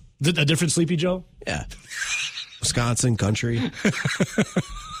 Is it a different Sleepy Joe? Yeah. Wisconsin country.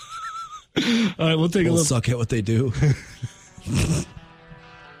 All right, we'll take a little suck at what they do.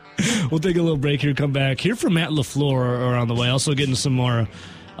 We'll take a little break here, come back. Hear from Matt LaFleur are on the way. Also getting some more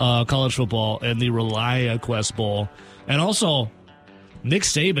college football and the ReliaQuest Bowl. And also Nick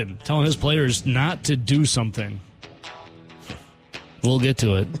Saban telling his players not to do something. We'll get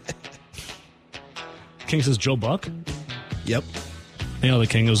to it. King says Joe Buck? Yep. The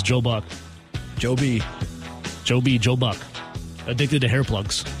King goes Joe Buck. Joe B. Joe Buck. Addicted to hair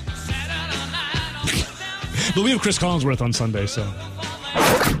plugs. But we have Chris Collinsworth on Sunday, so.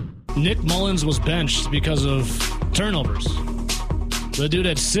 Nick Mullins was benched because of turnovers. The dude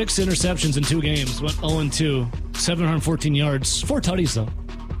had 6 interceptions in 2 games, went 0-2, 714 yards, 4 tutties, though.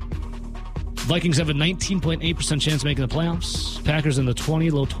 Vikings have a 19.8% chance of making the playoffs. Packers in the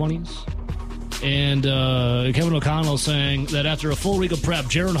low 20s. And Kevin O'Connell saying that after a full week of prep,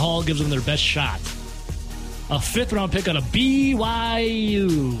 Jaron Hall gives them their best shot. A 5th-round pick out of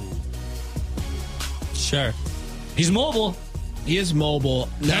BYU. Sure. He's mobile. He is mobile.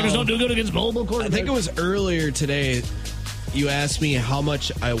 Packers don't do good against mobile quarterbacks. I think it was earlier today. you asked me how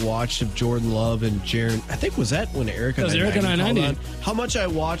much I watched of Jordan Love and Jaron. I think was that when Erica. That was Erica 990. How much I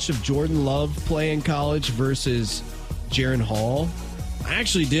watched of Jordan Love play in college versus Jaron Hall. I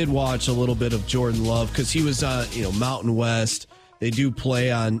actually did watch a little bit of Jordan Love because he was Mountain West. They do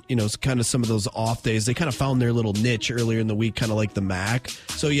play on, kind of some of those off days. They kind of found their little niche earlier in the week, kind of like the MAC.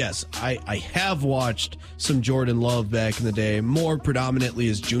 So, yes, I have watched some Jordan Love back in the day, more predominantly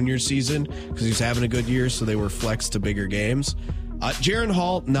his junior season because he's having a good year, so they were flexed to bigger games. Jaron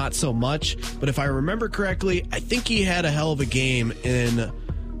Hall, not so much. But if I remember correctly, I think he had a hell of a game in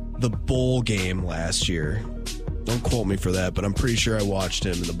the bowl game last year. Don't quote me for that, but I'm pretty sure I watched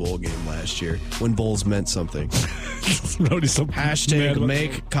him in the bowl game last year when bowls meant something. Hashtag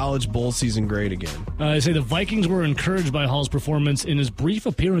make college bowl season great again. I say the Vikings were encouraged by Hall's performance in his brief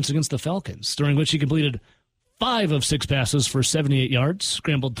appearance against the Falcons, during which he completed 5 of 6 passes for 78 yards,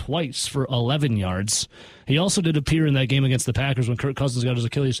 scrambled twice for 11 yards. He also did appear in that game against the Packers when Kirk Cousins got his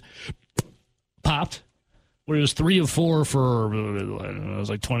Achilles popped, where he was 3 of 4 for, it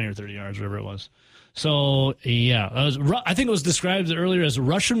was like 20 or 30 yards, whatever it was. So, yeah, I think it was described earlier as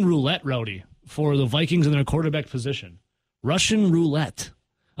Russian roulette, Rowdy, for the Vikings in their quarterback position. Russian roulette,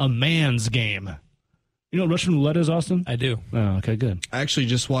 a man's game. You know what Russian roulette is, Austin? I do. Oh, okay, good. I actually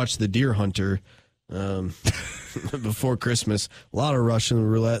just watched The Deer Hunter before Christmas. A lot of Russian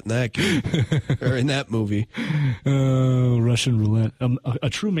roulette in that game, or in that movie. Russian roulette, a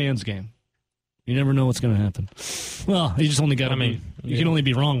true man's game. You never know what's going to happen. Well, you just only got. You can only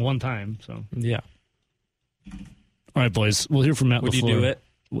be wrong one time. So yeah. All right, boys. We'll hear from Matt. Would LaFleur. you do it?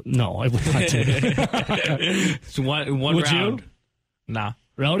 No, I would not do it. It's one would round. You? Nah.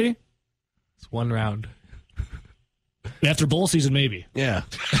 Rowdy? It's one round. After bowl season, maybe. Yeah.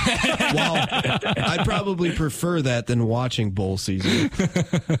 Well, I'd probably prefer that than watching bowl season.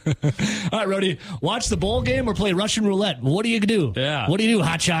 All right, Rowdy. Watch the bowl game or play Russian roulette. What do you do? Yeah. What do you do,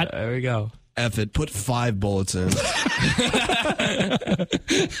 hotshot? There we go. F it. Put 5 bullets in.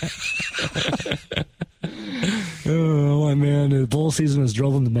 Oh, man. The bowl season has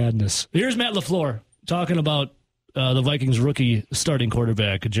drove him to madness. Here's Matt LaFleur talking about the Vikings rookie starting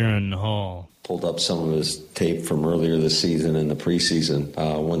quarterback, Jaron Hall. Pulled up some of his tape from earlier this season in the preseason.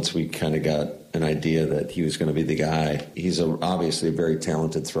 Once we kind of got an idea that he was going to be the guy. He's obviously a very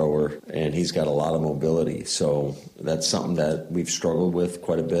talented thrower, and he's got a lot of mobility. So that's something that we've struggled with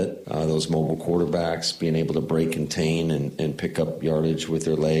quite a bit. Those mobile quarterbacks being able to break, contain, and pick up yardage with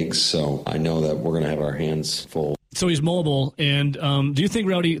their legs. So I know that we're going to have our hands full. So he's mobile, and do you think,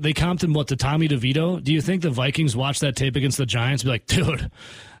 Rowdy, they comped him, to Tommy DeVito? Do you think the Vikings watched that tape against the Giants and be like, dude,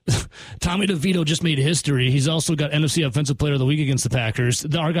 Tommy DeVito just made history. He's also got NFC Offensive Player of the Week against the Packers.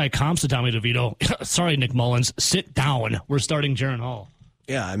 Our guy comps to Tommy DeVito. Sorry, Nick Mullins. Sit down. We're starting Jaron Hall.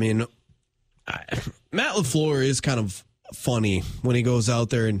 Yeah, I mean, Matt LaFleur is kind of funny when he goes out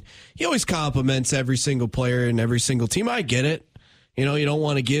there, and he always compliments every single player and every single team. I get it. You know, you don't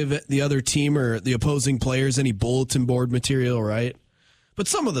want to give the other team or the opposing players any bulletin board material, right? But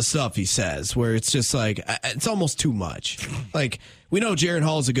some of the stuff he says where it's just like, it's almost too much. Like, we know Jaron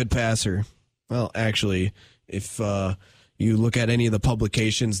Hall is a good passer. Well, actually, if you look at any of the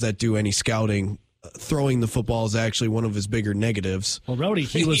publications that do any scouting, throwing the football is actually one of his bigger negatives. Well, Rowdy,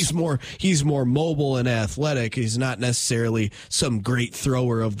 he's more mobile and athletic. He's not necessarily some great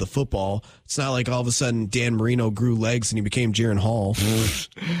thrower of the football. It's not like all of a sudden Dan Marino grew legs and he became Jaron Hall.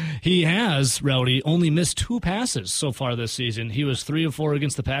 He has, Rowdy, only missed 2 passes so far this season. He was 3 of 4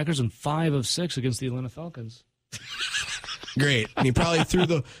 against the Packers and 5 of 6 against the Atlanta Falcons. Great. And he probably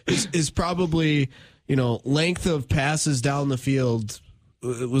threw his probably, length of passes down the field.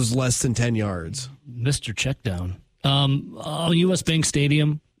 It was less than 10 yards. Mr. Checkdown. U.S. Bank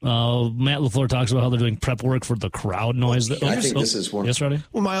Stadium. Matt LaFleur talks about how they're doing prep work for the crowd noise. I think this is one. Yes, Roddy?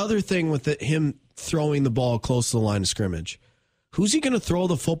 Well, my other thing with him throwing the ball close to the line of scrimmage, who's he going to throw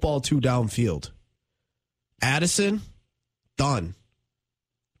the football to downfield? Addison? Done.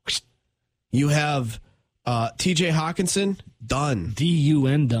 You have T.J. Hawkinson? Done.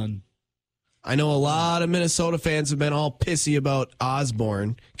 D-U-N done. I know a lot of Minnesota fans have been all pissy about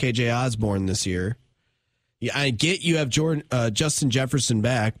Osborne, KJ Osborne this year. Yeah, I get you have Justin Jefferson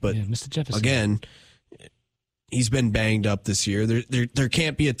back, but Mr. Jefferson. Again, he's been banged up this year. There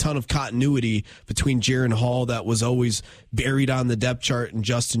can't be a ton of continuity between Jaron Hall that was always buried on the depth chart and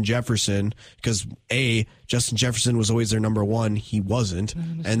Justin Jefferson because Justin Jefferson was always their number 1. He wasn't,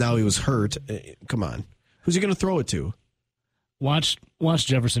 and now he was hurt. Come on, who's he going to throw it to? Watch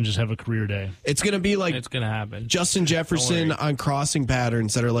Jefferson just have a career day. It's going to be like it's going to happen. Justin Jefferson on crossing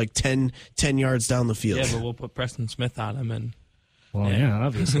patterns that are like 10 yards down the field. Yeah, but we'll put Preston Smith on him and Well, yeah,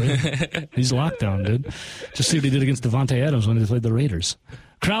 obviously. He's locked down, dude. Just see what he did against Devontae Adams when they played the Raiders.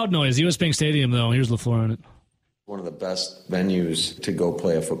 Crowd noise, U.S. Bank Stadium, though. Here's LaFleur on it. One of the best venues to go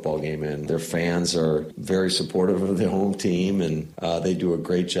play a football game in. Their fans are very supportive of the home team, and they do a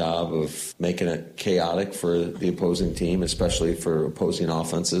great job of making it chaotic for the opposing team, especially for opposing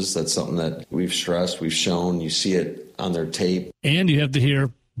offenses. That's something that we've stressed, we've shown. You see it on their tape. And you have to hear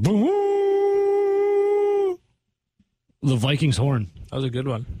the Vikings horn. That was a good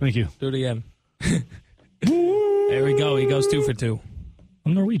one. Thank you. Do it again. There we go. He goes 2 for 2.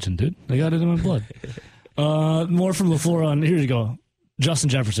 I'm Norwegian, dude. I got it in my blood. More from LaFleur on, here you go. Justin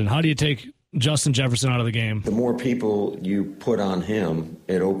Jefferson. How do you take Justin Jefferson out of the game? The more people you put on him,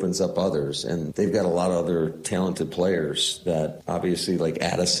 it opens up others. And they've got a lot of other talented players that obviously, like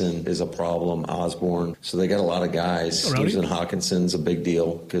Addison is a problem, Osborne. So they got a lot of guys. Susan Hawkinson's a big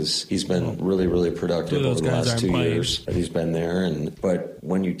deal because he's been really, really productive over the last 2 years that he's been there. But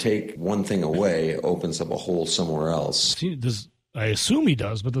when you take one thing away, it opens up a hole somewhere else. I assume he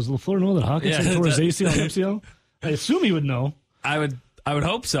does, but does LaFleur know that Hawkinson tore his ACL and MCL? I assume he would know. I would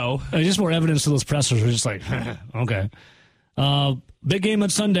hope so. Just more evidence to those pressers. We're just like, okay. Big game on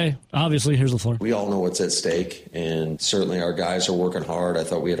Sunday. Obviously, here's LaFleur. We all know what's at stake, and certainly our guys are working hard. I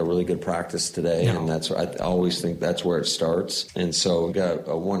thought we had a really good practice today, and I always think that's where it starts. And so we've got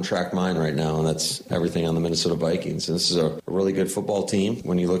a one-track mind right now, and that's everything on the Minnesota Vikings. And this is a really good football team.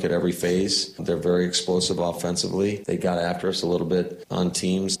 When you look at every phase, they're very explosive offensively. They got after us a little bit on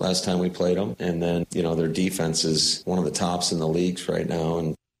teams last time we played them, and then their defense is one of the tops in the leagues right now.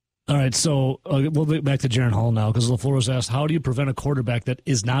 And all right, so we'll get back to Jaren Hall now because LaFleur was asked, how do you prevent a quarterback that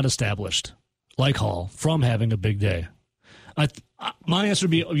is not established, like Hall, from having a big day? My answer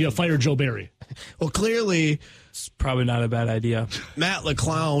would be, fire Joe Barry. Well, clearly, it's probably not a bad idea. Matt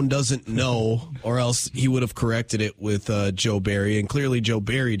LeClown doesn't know, or else he would have corrected it with Joe Barry, and clearly Joe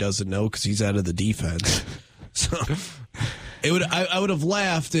Barry doesn't know because he's out of the defense. So I would have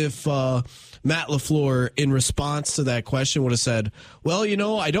laughed if Matt LaFleur, in response to that question, would have said, well,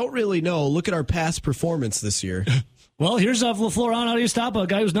 I don't really know. Look at our past performance this year. Well, here's LaFleur on how do you stop a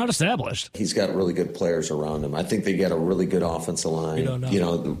guy who's not established. He's got really good players around him. I think they got a really good offensive line. You don't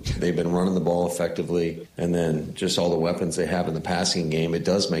know. They've been running the ball effectively, and then just all the weapons they have in the passing game, it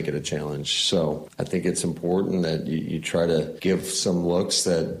does make it a challenge. So I think it's important that you try to give some looks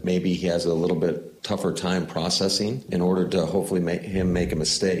that maybe he has a little bit tougher time processing in order to hopefully make him make a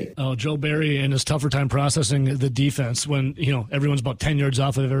mistake. Oh, Joe Barry and his tougher time processing the defense when, everyone's about 10 yards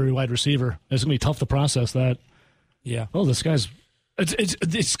off of every wide receiver. It's going to be tough to process that. Yeah. Oh, this guy's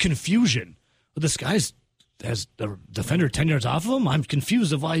it's confusion. But this guy's has the defender 10 yards off of him. I'm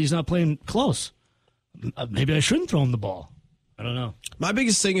confused of why he's not playing close. Maybe I shouldn't throw him the ball. I don't know. My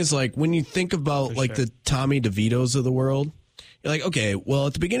biggest thing is when you think about the Tommy DeVitos of the world, you're like, okay, well,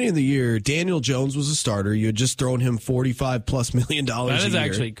 at the beginning of the year, Daniel Jones was a starter. You had just thrown him $45+ million a year. That is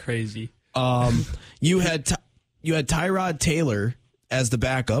actually crazy. You had Tyrod Taylor as the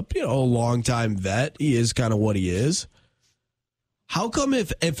backup, a longtime vet. He is kind of what he is. How come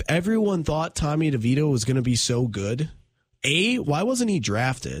if everyone thought Tommy DeVito was going to be so good, A, why wasn't he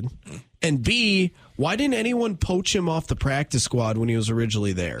drafted? And B, why didn't anyone poach him off the practice squad when he was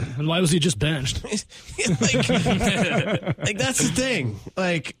originally there? And why was he just benched? That's the thing.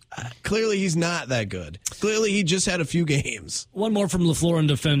 Clearly he's not that good. Clearly he just had a few games. One more from LaFleur in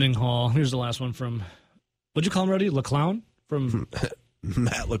defending Hall. Here's the last one from, what'd you call him already? LeClown? From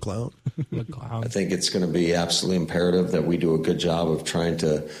Matt LeClown. I think it's going to be absolutely imperative that we do a good job of trying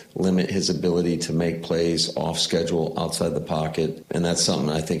to limit his ability to make plays off schedule outside the pocket, and that's something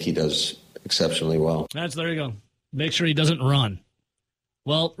I think he does exceptionally well. There you go. Make sure he doesn't run.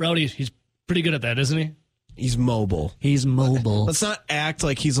 Well, Rowdy, he's pretty good at that, isn't he? He's mobile. Let's not act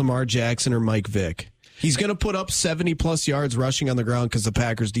like he's Lamar Jackson or Mike Vick. He's going to put up 70+ yards rushing on the ground because the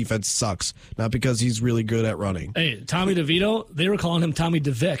Packers defense sucks, not because he's really good at running. Hey, Tommy DeVito, they were calling him Tommy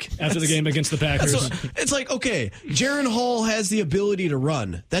DeVick after the game against the Packers. It's like, okay, Jaren Hall has the ability to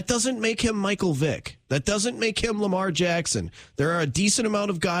run. That doesn't make him Michael Vick. That doesn't make him Lamar Jackson. There are a decent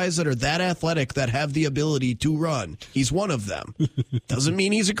amount of guys that are that athletic that have the ability to run. He's one of them. Doesn't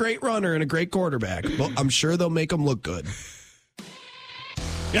mean he's a great runner and a great quarterback, but I'm sure they'll make him look good.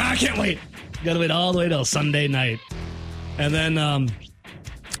 Yeah, I can't wait. Got to wait all the way till Sunday night. And then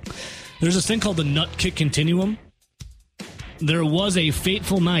there's this thing called the Nut Kick Continuum. There was a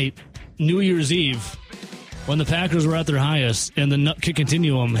fateful night, New Year's Eve, when the Packers were at their highest, and the Nut Kick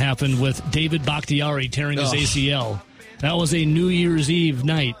Continuum happened with David Bakhtiari tearing his ACL. That was a New Year's Eve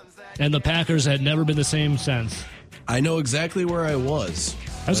night, and the Packers had never been the same since. I know exactly where I was.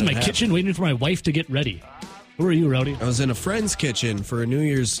 I was in my kitchen waiting for my wife to get ready. Who are you, Rowdy? I was in a friend's kitchen for a New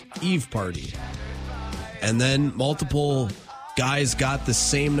Year's Eve party. And then multiple guys got the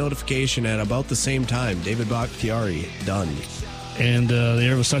same notification at about the same time. David Bakhtiari, done. And the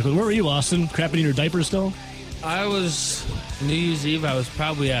air was sucked. Where were you, Austin? Crapping in your diaper still? I was New Year's Eve. I was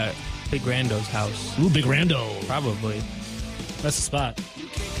probably at Big Rando's house. Ooh, Big Rando. Probably. That's the spot.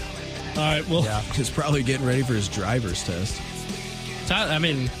 All right, well. Yeah. He's probably getting ready for his driver's test. I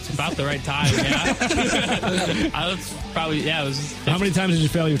mean, it's about the right time, yeah. I was probably, yeah, it was. How many times did you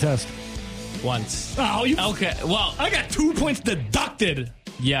fail your test? Once. Oh, you. Okay, well. I got 2 points deducted.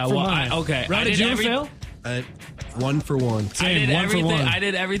 Yeah, well, okay. Rowdy, did you ever fail? 1 for 1. Same, I did 1 for 1. I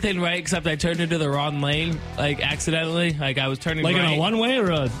did everything right except I turned into the wrong lane, like accidentally. Like I was turning Like right. in a one-way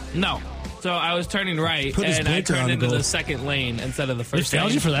or a... No. So I was turning right, Put his and I blinker on turned and into go. the second lane instead of the They first failed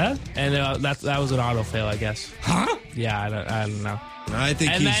lane. you for that? And that was an auto fail, I guess. Huh? Yeah, I don't know. I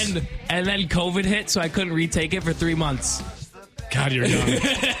think And he's... then COVID hit, so I couldn't retake it for 3 months. God, you're young.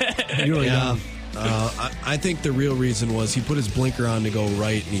 You were Yeah. young. I think the real reason was he put his blinker on to go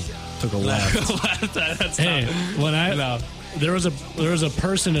right and he took a left. That's Hey, when there was a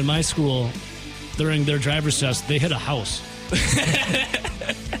person in my school during their driver's test, they hit a house.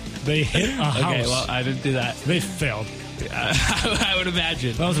 They hit a house. Okay, well, I didn't do that. They failed. I would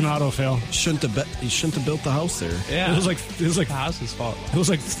imagine. That was an auto fail. He shouldn't have built the house there. Yeah. It was like the house's fault. It was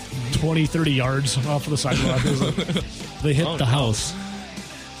like 20, 30 yards off of the sidewalk. It was like, they hit the house.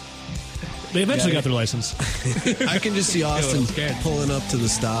 They eventually got their license. I can just see Austin scared. pulling up to the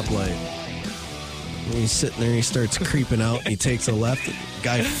stoplight. And he's sitting there and he starts creeping out and he takes a left.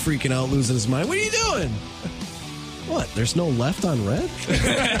 Guy freaking out, losing his mind. What are you doing? What? There's no left on red?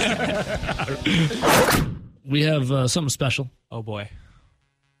 We have something special. Oh, boy.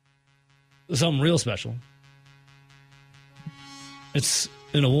 Something real special. It's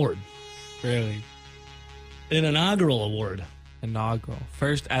an award. Really? An inaugural award. Inaugural.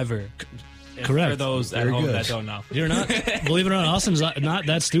 First ever. Correct. For those at Very home good. that don't know. You're not, believe it or not, Austin's not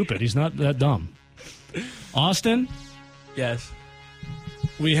that stupid. He's not that dumb. Austin, Yes.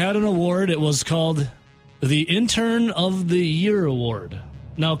 we had an award. It was called the Intern of the Year Award.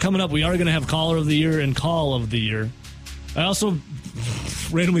 Now, coming up, we are going to have Caller of the Year and Call of the Year. I also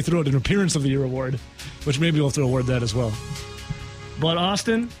randomly threw out an Appearance of the Year award, which maybe we'll throw award that as well. But,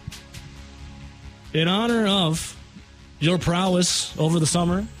 Austin, in honor of your prowess over the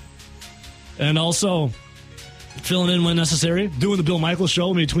summer and also filling in when necessary, doing the Bill Michaels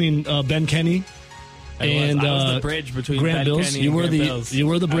show between Ben Kenny and I was the bridge between Grant Ben Bills. Kenny You and were Grant the- Bills. you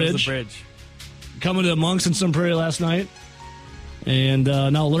were the I was bridge. the bridge. coming to Monks and Sun Prairie last night, and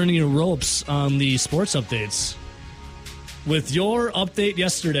now learning your ropes on the sports updates. With your update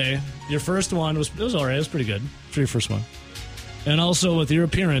yesterday, your first one was all right. It was pretty good for your first one, and also with your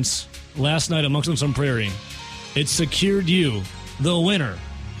appearance last night at Monks and Sun Prairie, it secured you the winner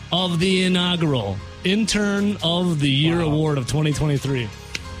of the inaugural Intern of the Year Award of 2023.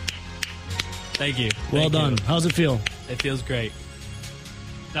 Thank you. Well Thank done. you. How's it feel? It feels great.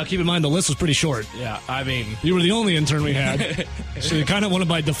 Now keep in mind the list was pretty short. Yeah, I mean, You were the only intern we had, so you kind of won it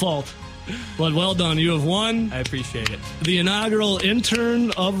by default. But well done. You have won I appreciate it. the inaugural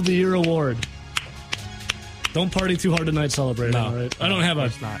Intern of the Year award. Don't party too hard tonight celebrating, No, all right? I don't have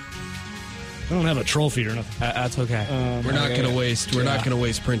of course not. a trophy or nothing. That's okay. We're not going to waste. We're not going to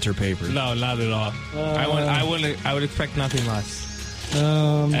waste printer paper. No, not at all. I would expect nothing less.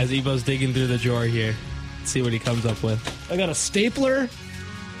 Um, As Ebo's digging through the drawer here, see what he comes up with. I got a stapler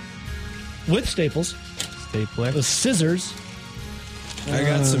with staples, Stapler. the scissors. I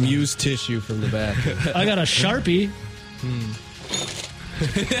got some used tissue from the back. I got a Sharpie,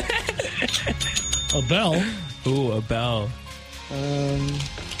 a bell. Ooh, a bell. Oh,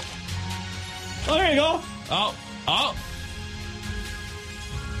 there you go. Oh. Oh,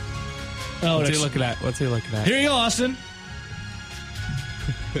 What's it's- he looking at? What's he looking at? Here you go, Austin.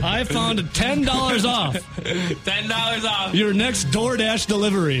 I found $10 off $10 off. your next DoorDash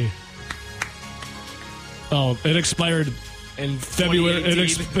delivery. Oh, it expired In February. It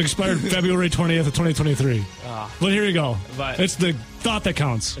 2018. expired February 20th of 2023. But here you go. But- It's the thought that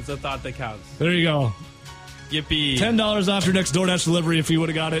counts. It's a thought that counts. There you go. Yippee. $10 off your next DoorDash delivery if you would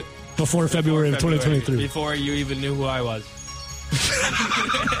have got it before February of 2023. Before you even knew who I was.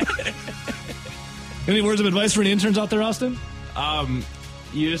 Any words of advice for any interns out there, Austin?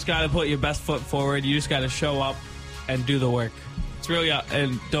 You just got to put your best foot forward. You just got to show up and do the work. It's really,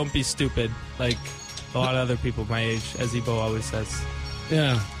 and don't be stupid like a lot of other people my age, as Ebo always says.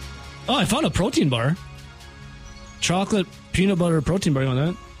 Yeah. Oh, I found a protein bar. Chocolate peanut butter protein bar. You want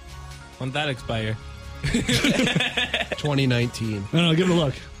that? When'd that expire? 2019. No, give it a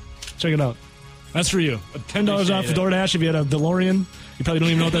look. Check it out. That's for you. $10 off Appreciate the DoorDash if you had a DeLorean. You probably don't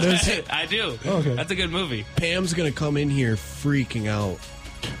even know what that is. I do. Okay. That's a good movie. Pam's going to come in here freaking out.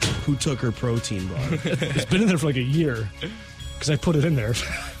 Who took her protein bar? It's been in there for like a year because I put it in there.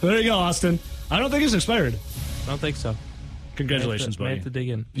 There you go, Austin. I don't think it's expired. I don't think so. Congratulations, I buddy. have to dig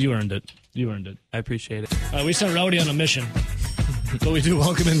in. You earned it. You earned it. I appreciate it. We sent Rowdy on a mission. So we do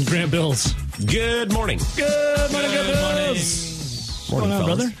welcome in Grant Bills. Good morning. Good morning, Grant Bills. Morning, What's going on,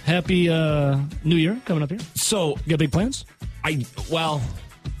 fellas. brother? Happy New Year coming up here. So, You got big plans?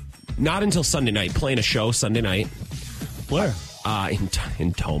 not until Sunday night. Playing a show Sunday night Where?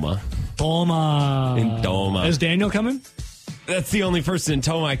 in Toma. Toma. In Toma. Is Daniel coming? That's the only person in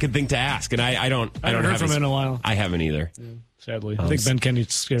Toma I could think to ask, and I don't haven't heard from him in a while. I haven't either. Sadly. I think Ben Kennedy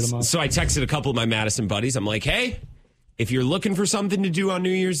scared him off. So I texted a couple of my Madison buddies. I'm like, hey, if you're looking for something to do on New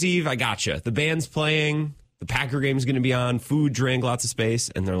Year's Eve, I gotcha. The band's playing. The Packer game's going to be on. Food, drink, lots of space.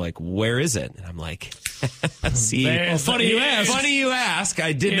 And they're like, where is it? And I'm like, see. Funny you ask. Funny you ask.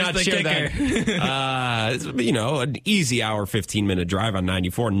 I did Here's not the share kicker. that. An easy hour, 15-minute drive on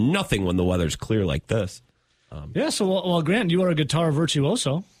 94. Nothing when the weather's clear like this. Yeah, so, well, Grant, you are a guitar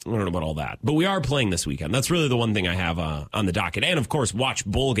virtuoso. I don't know about all that. But we are playing this weekend. That's really the one thing I have on the docket. And, of course, watch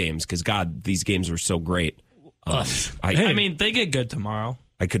bowl games because, God, these games were so great. I mean, they get good tomorrow.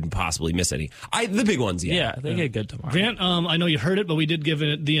 I couldn't possibly miss any. The big ones, yeah. Yeah, they get good tomorrow. Grant, I know you heard it, but we did give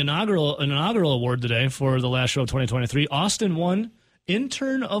it the inaugural award today for the last show of 2023. Austin won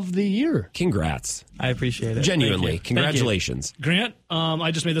Intern of the Year. Congrats. I appreciate it. Genuinely. Thank you. Congratulations. Grant,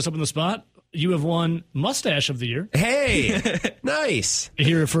 I just made this up on the spot. You have won Mustache of the Year Hey, nice.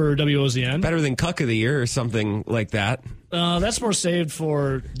 here for WOZN. Better than Cuck of the Year or something like that. That's more saved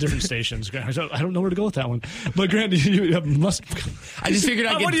for different stations. Grant. I don't know where to go with that one. But Grant, you must. I just figured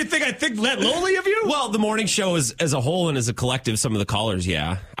I'd get... What do you think? I think that lowly of you? Well, the morning show as a whole and as a collective, some of the callers,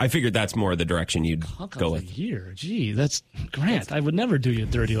 yeah. I figured that's more the direction you'd Cuck go of with. the Year. Gee, that's Grant. I would never do you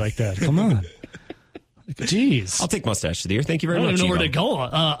dirty like that. Come on. Jeez. I'll take Mustache of the Year. Thank you very I don't much. even know where to go.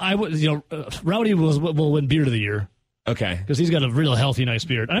 I would, Rowdy will win Beard of the Year Okay. because he's got a real healthy, nice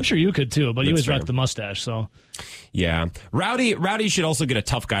beard. I'm sure you could too, but you That's always rock fair. the mustache. So Yeah. Rowdy should also get a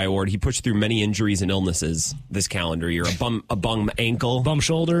Tough Guy Award. He pushed through many injuries and illnesses this calendar year. A bum ankle. bum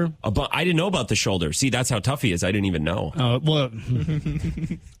shoulder. I didn't know about the shoulder. See, that's how tough he is. I didn't even know. Well,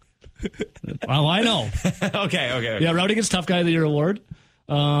 I know. Okay. Yeah, Rowdy gets Tough Guy of the Year award.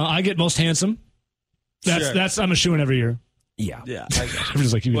 I get Most Handsome. That's I'm a shoo-in every year. Yeah. Yeah. I'm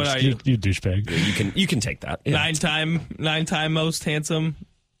just like you douchebag. You can take that. Yeah. Nine-time most handsome.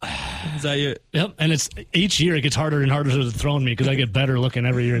 Is that your? Yep, and it's each year it gets harder and harder to dethrone me because I get better looking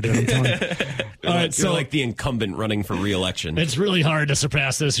every year. Dude, I'm telling you. All right, You're so like the incumbent running for re-election. it's really hard to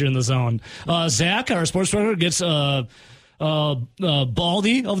surpass this here in the zone. Zach, our sports writer, gets Baldy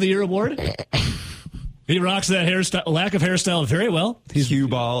of the Year award. He rocks that lack of hairstyle very well. He's cue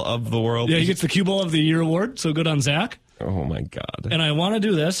ball of the world. Yeah, he gets the Cue Ball of the Year award. So good on Zach. Oh my God. And I want to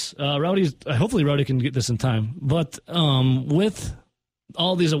do this. Hopefully Rowdy can get this in time. But with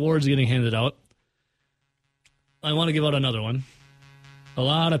all these awards getting handed out, I want to give out another one. A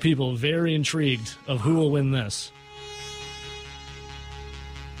lot of people very intrigued of who will win this.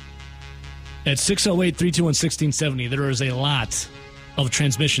 At 608-321-1670, there is a lot of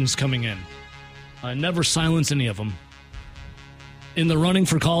transmissions coming in. I never silence any of them. In the running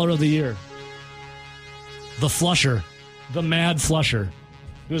for Caller of the Year, the Flusher, the Mad Flusher,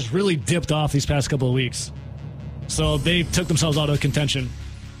 who was really dipped off these past couple of weeks. So they took themselves out of contention.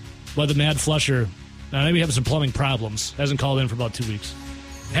 But the Mad Flusher, maybe having some plumbing problems, hasn't called in for about 2 weeks.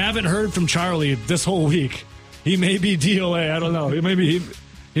 Haven't heard from Charlie this whole week. He may be DOA. I don't know.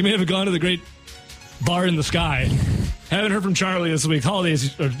 He may have gone to the great bar in the sky. Haven't heard from Charlie this week.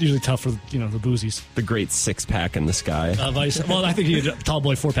 Holidays are usually tough for the boozies. The great 6-pack in the sky. Ice. Well, I think he had a tall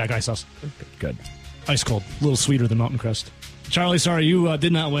boy 4-pack ice sauce. Good. Ice cold. A little sweeter than Mountain Crest. Charlie, sorry, you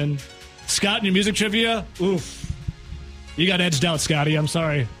did not win. Scott, in your music trivia, oof. You got edged out, Scotty. I'm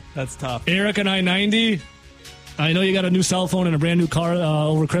sorry. That's tough. Eric and I-90. I know you got a new cell phone and a brand new car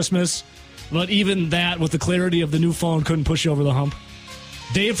over Christmas, but even that, with the clarity of the new phone, couldn't push you over the hump.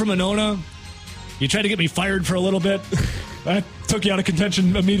 Dave from Monona, you tried to get me fired for a little bit. I took you out of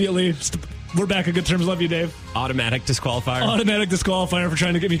contention immediately. We're back on good terms. Love you, Dave. Automatic disqualifier. Automatic disqualifier for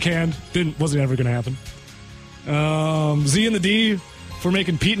trying to get me canned. Wasn't ever going to happen. Z and the D for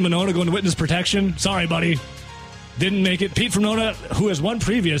making Pete and Monona go into witness protection. Sorry, buddy. Didn't make it. Pete from Monona, who has won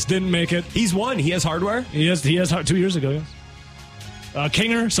previous, didn't make it. He's won. He has hardware. He has 2 years ago, yes.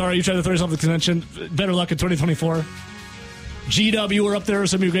 Kinger, sorry, you tried to throw yourself in contention. Better luck in 2024. GW are up there with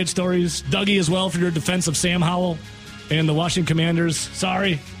some of your great stories. Dougie as well for your defense of Sam Howell and the Washington Commanders.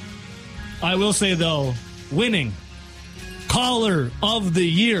 Sorry. I will say, though, winning Caller of the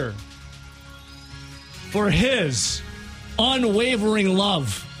Year for his unwavering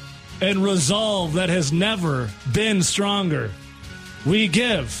love and resolve that has never been stronger, we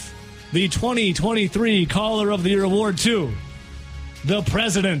give the 2023 Caller of the Year award to the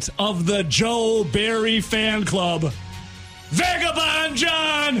president of the Joe Barry fan club, Vagabond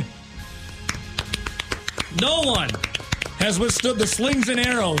John. No one has withstood the slings and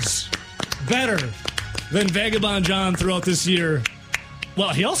arrows better than Vagabond John throughout this year. Well,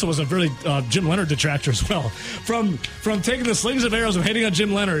 he also was a very Jim Leonard detractor as well. From taking the slings and arrows of hitting on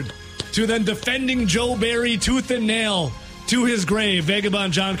Jim Leonard to then defending Joe Barry tooth and nail to his grave.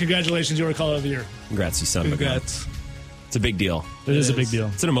 Vagabond John, congratulations, you were Caller of the Year. Congrats, you son of a gun. Congrats. It's a big deal. It is a big deal.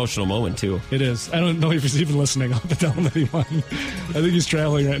 It's an emotional moment, too. It is. I don't know if he's even listening. I'll have to tell him that he won. I think he's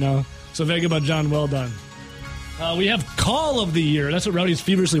traveling right now. So, Vagabond John, well done. We have Call of the Year. That's what Rowdy's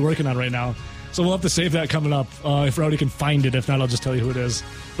feverishly working on right now. So we'll have to save that coming up if Rowdy can find it. If not, I'll just tell you who it is.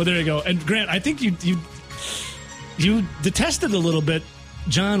 But there you go. And Grant, I think you detested a little bit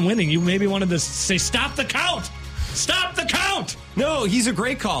John winning. You maybe wanted to say, stop the count. Stop the count. No, he's a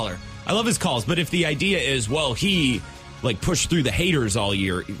great caller. I love his calls. But if the idea is, well, he pushed through the haters all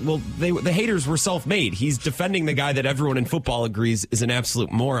year. Well, the haters were self-made. He's defending the guy that everyone in football agrees is an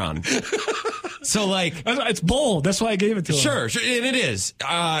absolute moron. So, it's bold. That's why I gave it to him. Sure, and it is.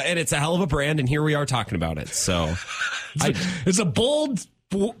 And it's a hell of a brand, and here we are talking about it. So, it's a bold.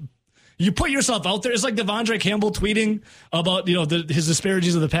 You put yourself out there. It's like Devondre Campbell tweeting about his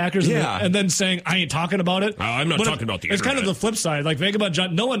disparities of the Packers, and then saying, "I ain't talking about it." I'm not talking about the It's kind of the flip side. Like Vagabond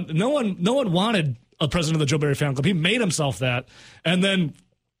John, no one wanted a president of the Joe Barry fan club. He made himself that, and then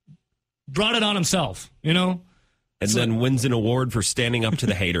brought it on himself. And then wins an award for standing up to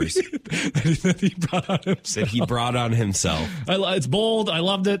the haters. that he brought on himself. That he brought on himself. It's bold. I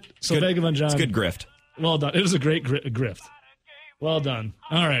loved it. So Vagabond John. It's good grift. Well done. It was a great grift. Well done.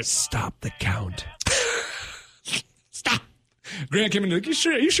 All right. Stop the count. Stop. Grant came in like, you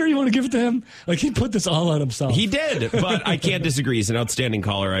sure you want to give it to him? Like, he put this all on himself. He did, but I can't disagree. He's an outstanding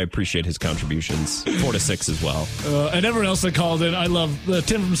caller. I appreciate his contributions. 4 to 6 as well. And everyone else that called in, I love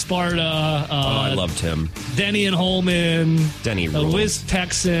Tim from Sparta. I love Tim. Denny and Holman. Denny rules. Wiz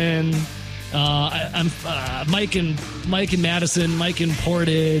Texan. Mike and Madison, Mike and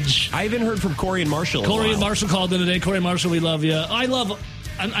Portage. I haven't heard from Corey and Marshall. Corey and Marshall called in today. Corey and Marshall, we love you. I know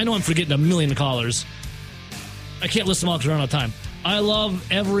I'm forgetting a million callers. I can't list them all because we're out of time. I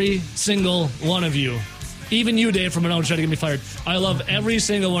love every single one of you. Even you, Dave, from Manolo, trying to get me fired. I love every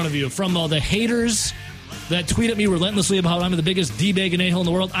single one of you. From all the haters that tweet at me relentlessly about how I'm the biggest D-bag and a-hole in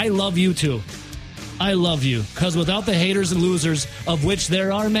the world. I love you, too. I love you. Because without the haters and losers, of which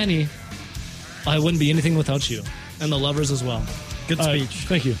there are many, I wouldn't be anything without you. And the lovers as well. Good speech.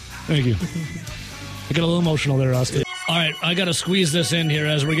 Thank you. I got a little emotional there, Oscar. All right, I got to squeeze this in here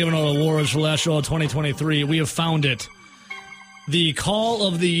as we're giving out awards for last show of 2023. We have found it. The Call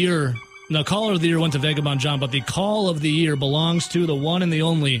of the Year. Now, Caller of the Year went to Vagabond John, but the Call of the Year belongs to the one and the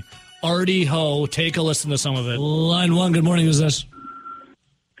only Artie Ho. Take a listen to some of it. Line 1, good morning. Who's this?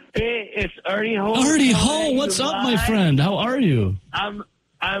 Hey, it's Artie Ho. Artie Ho, what's up, my friend? How are you? I'm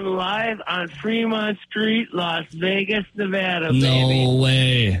live on Fremont Street, Las Vegas, Nevada, baby. No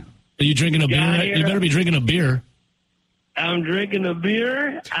way. Are you drinking a beer? You better be drinking a beer. I'm drinking a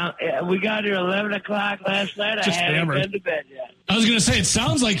beer. We got here 11 o'clock last night. Just I haven't hammered. been to bed yet. I was going to say, it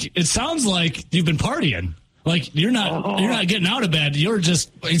sounds like you've been partying. Like, you're not getting out of bed. You're just...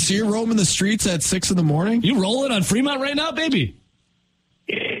 Wait, so you're roaming the streets at 6 a.m? You rolling on Fremont right now, baby?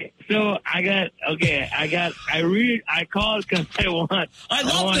 So I called because I want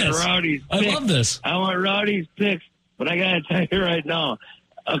this. Rowdy's I picks. love this. I want Rowdy's picks, but I got to tell you right now.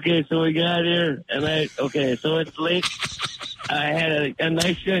 Okay, so we got here, and so it's late. I had a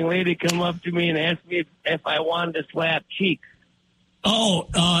nice young lady come up to me and ask me if I wanted to slap cheeks. Oh,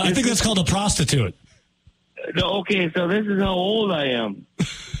 I think that's called a prostitute. No, okay, so this is how old I am.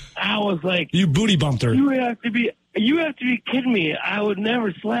 I was like, you booty bumped her. You have to be kidding me. I would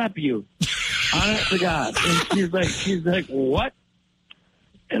never slap you. Honest to God. And she's like, what?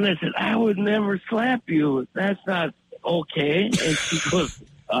 And I said, I would never slap you. That's not okay. And she goes,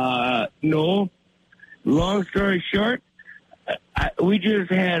 no. Long story short, we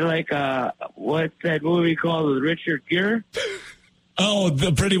just had what's that movie called with Richard Gere? Oh,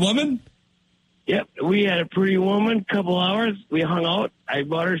 The Pretty Woman? Yep, we had a pretty woman, couple hours. We hung out. I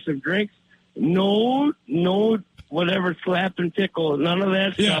bought her some drinks. No, whatever, slap and tickle, none of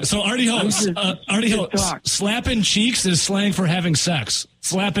that stuff. Yeah, so Artie Ho, slapping cheeks is slang for having sex.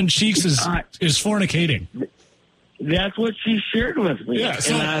 Slapping cheeks is fornicating. That's what she shared with me. Yeah,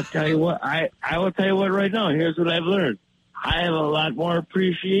 so- and I'll tell you what, I will tell you what right now. Here's what I've learned. I have a lot more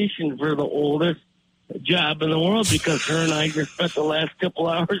appreciation for the oldest job in the world because her and I just spent the last couple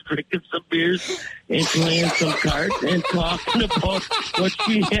hours drinking some beers and playing some cards and talking about what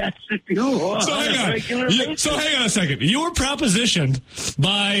she has to do on a regular basis. So hang on a second. You were propositioned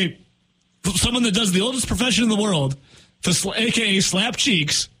by someone that does the oldest profession in the world to AKA slap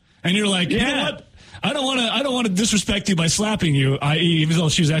cheeks, and you're like, you know what? I don't want to disrespect you by slapping you, i.e., even though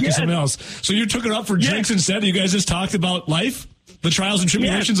she was acting something else. So you took her up for drinks instead? You guys just talked about life? The trials and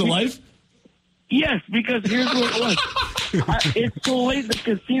tribulations of life? Yes, because here's what it was. It's so late in the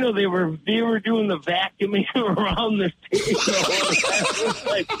casino, they were doing the vacuuming around this table. I was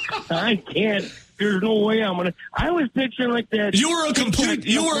like, I can't. There's no way I'm gonna. I was picturing like that. You were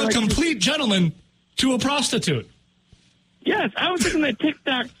a complete gentleman to a prostitute. Yes, I was thinking that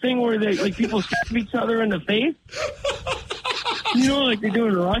TikTok thing where they people slap each other in the face. You know, like they do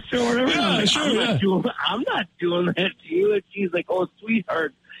in Russia or whatever. Yeah, like, sure. I'm not doing that to you. And she's like, "Oh,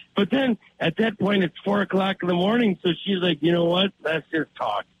 sweetheart." But then at that point, it's 4:00 in the morning, so she's like, "You know what? Let's just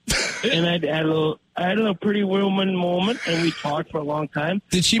talk." And I had a little pretty woman moment, and we talked for a long time.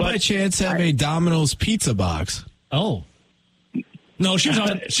 Did she by chance have a Domino's pizza box? Oh, no, she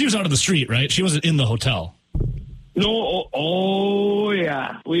was out of the street, right? She wasn't in the hotel. No,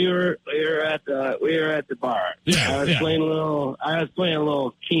 yeah, we were at the bar. Yeah, I was playing a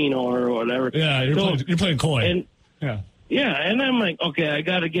little Keno or whatever. Yeah, you're playing coy. And yeah, and I'm like, okay, I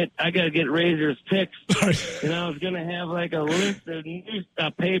gotta get Razor's picks, and I was gonna have like a list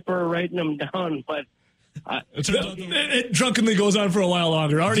of paper writing them down, but it drunkenly goes on for a while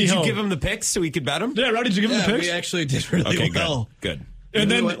longer. Did you give him the picks so he could bet them? Yeah, Rowdy, did you give him the picks? We actually did really well. Good. And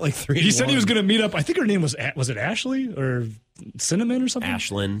then went like 3-1. He said he was going to meet up. I think her name was it Ashley or Cinnamon or something?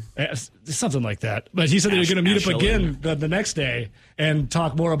 Ashlyn. Something like that. But he said they were going to meet up again the next day and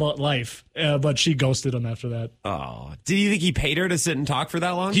talk more about life. But she ghosted him after that. Oh. Did you think he paid her to sit and talk for that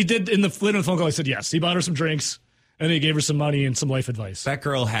long? He did in the phone call. He said yes. He bought her some drinks and he gave her some money and some life advice. That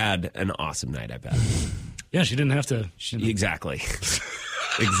girl had an awesome night, I bet. Yeah, she didn't have to. Exactly.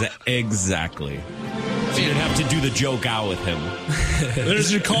 Exactly. So you didn't have to do the joke out with him.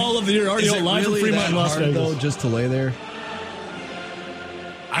 There's your call of the year, RDO live from Fremont, Las Vegas. Though, just to lay there?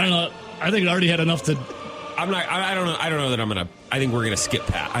 I don't know. I think it already had enough to. I don't know. I don't know that I'm gonna. I think we're gonna skip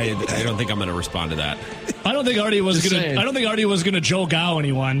Pat. I don't think I'm gonna respond to that. I don't think Artie was gonna Joe Gow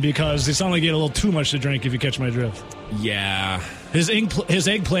anyone because it sounded like he had a little too much to drink. If you catch my drift. Yeah. His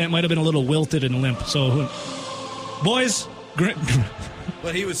eggplant might have been a little wilted and limp. So, boys.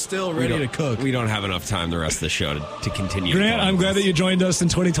 But he was still ready to cook. We don't have enough time the rest of the show to continue. Grant, I'm glad that you joined us in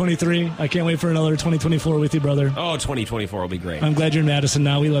 2023. I can't wait for another 2024 with you, brother. Oh, 2024 will be great. I'm glad you're in Madison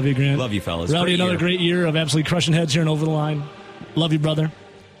now. We love you, Grant. Love you, fellas. Rowdy, another great year of absolutely crushing heads here and over the line. Love you, brother.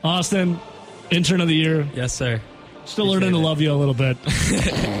 Austin, intern of the year. Yes, sir. Still learning to love you a little bit.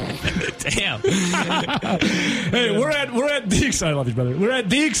 Damn. Hey, we're at Deeks. I love you, brother. We're at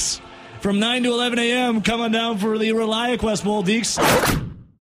Deeks from 9 to 11 a.m. Come on down for the ReliaQuest Bowl, Deeks.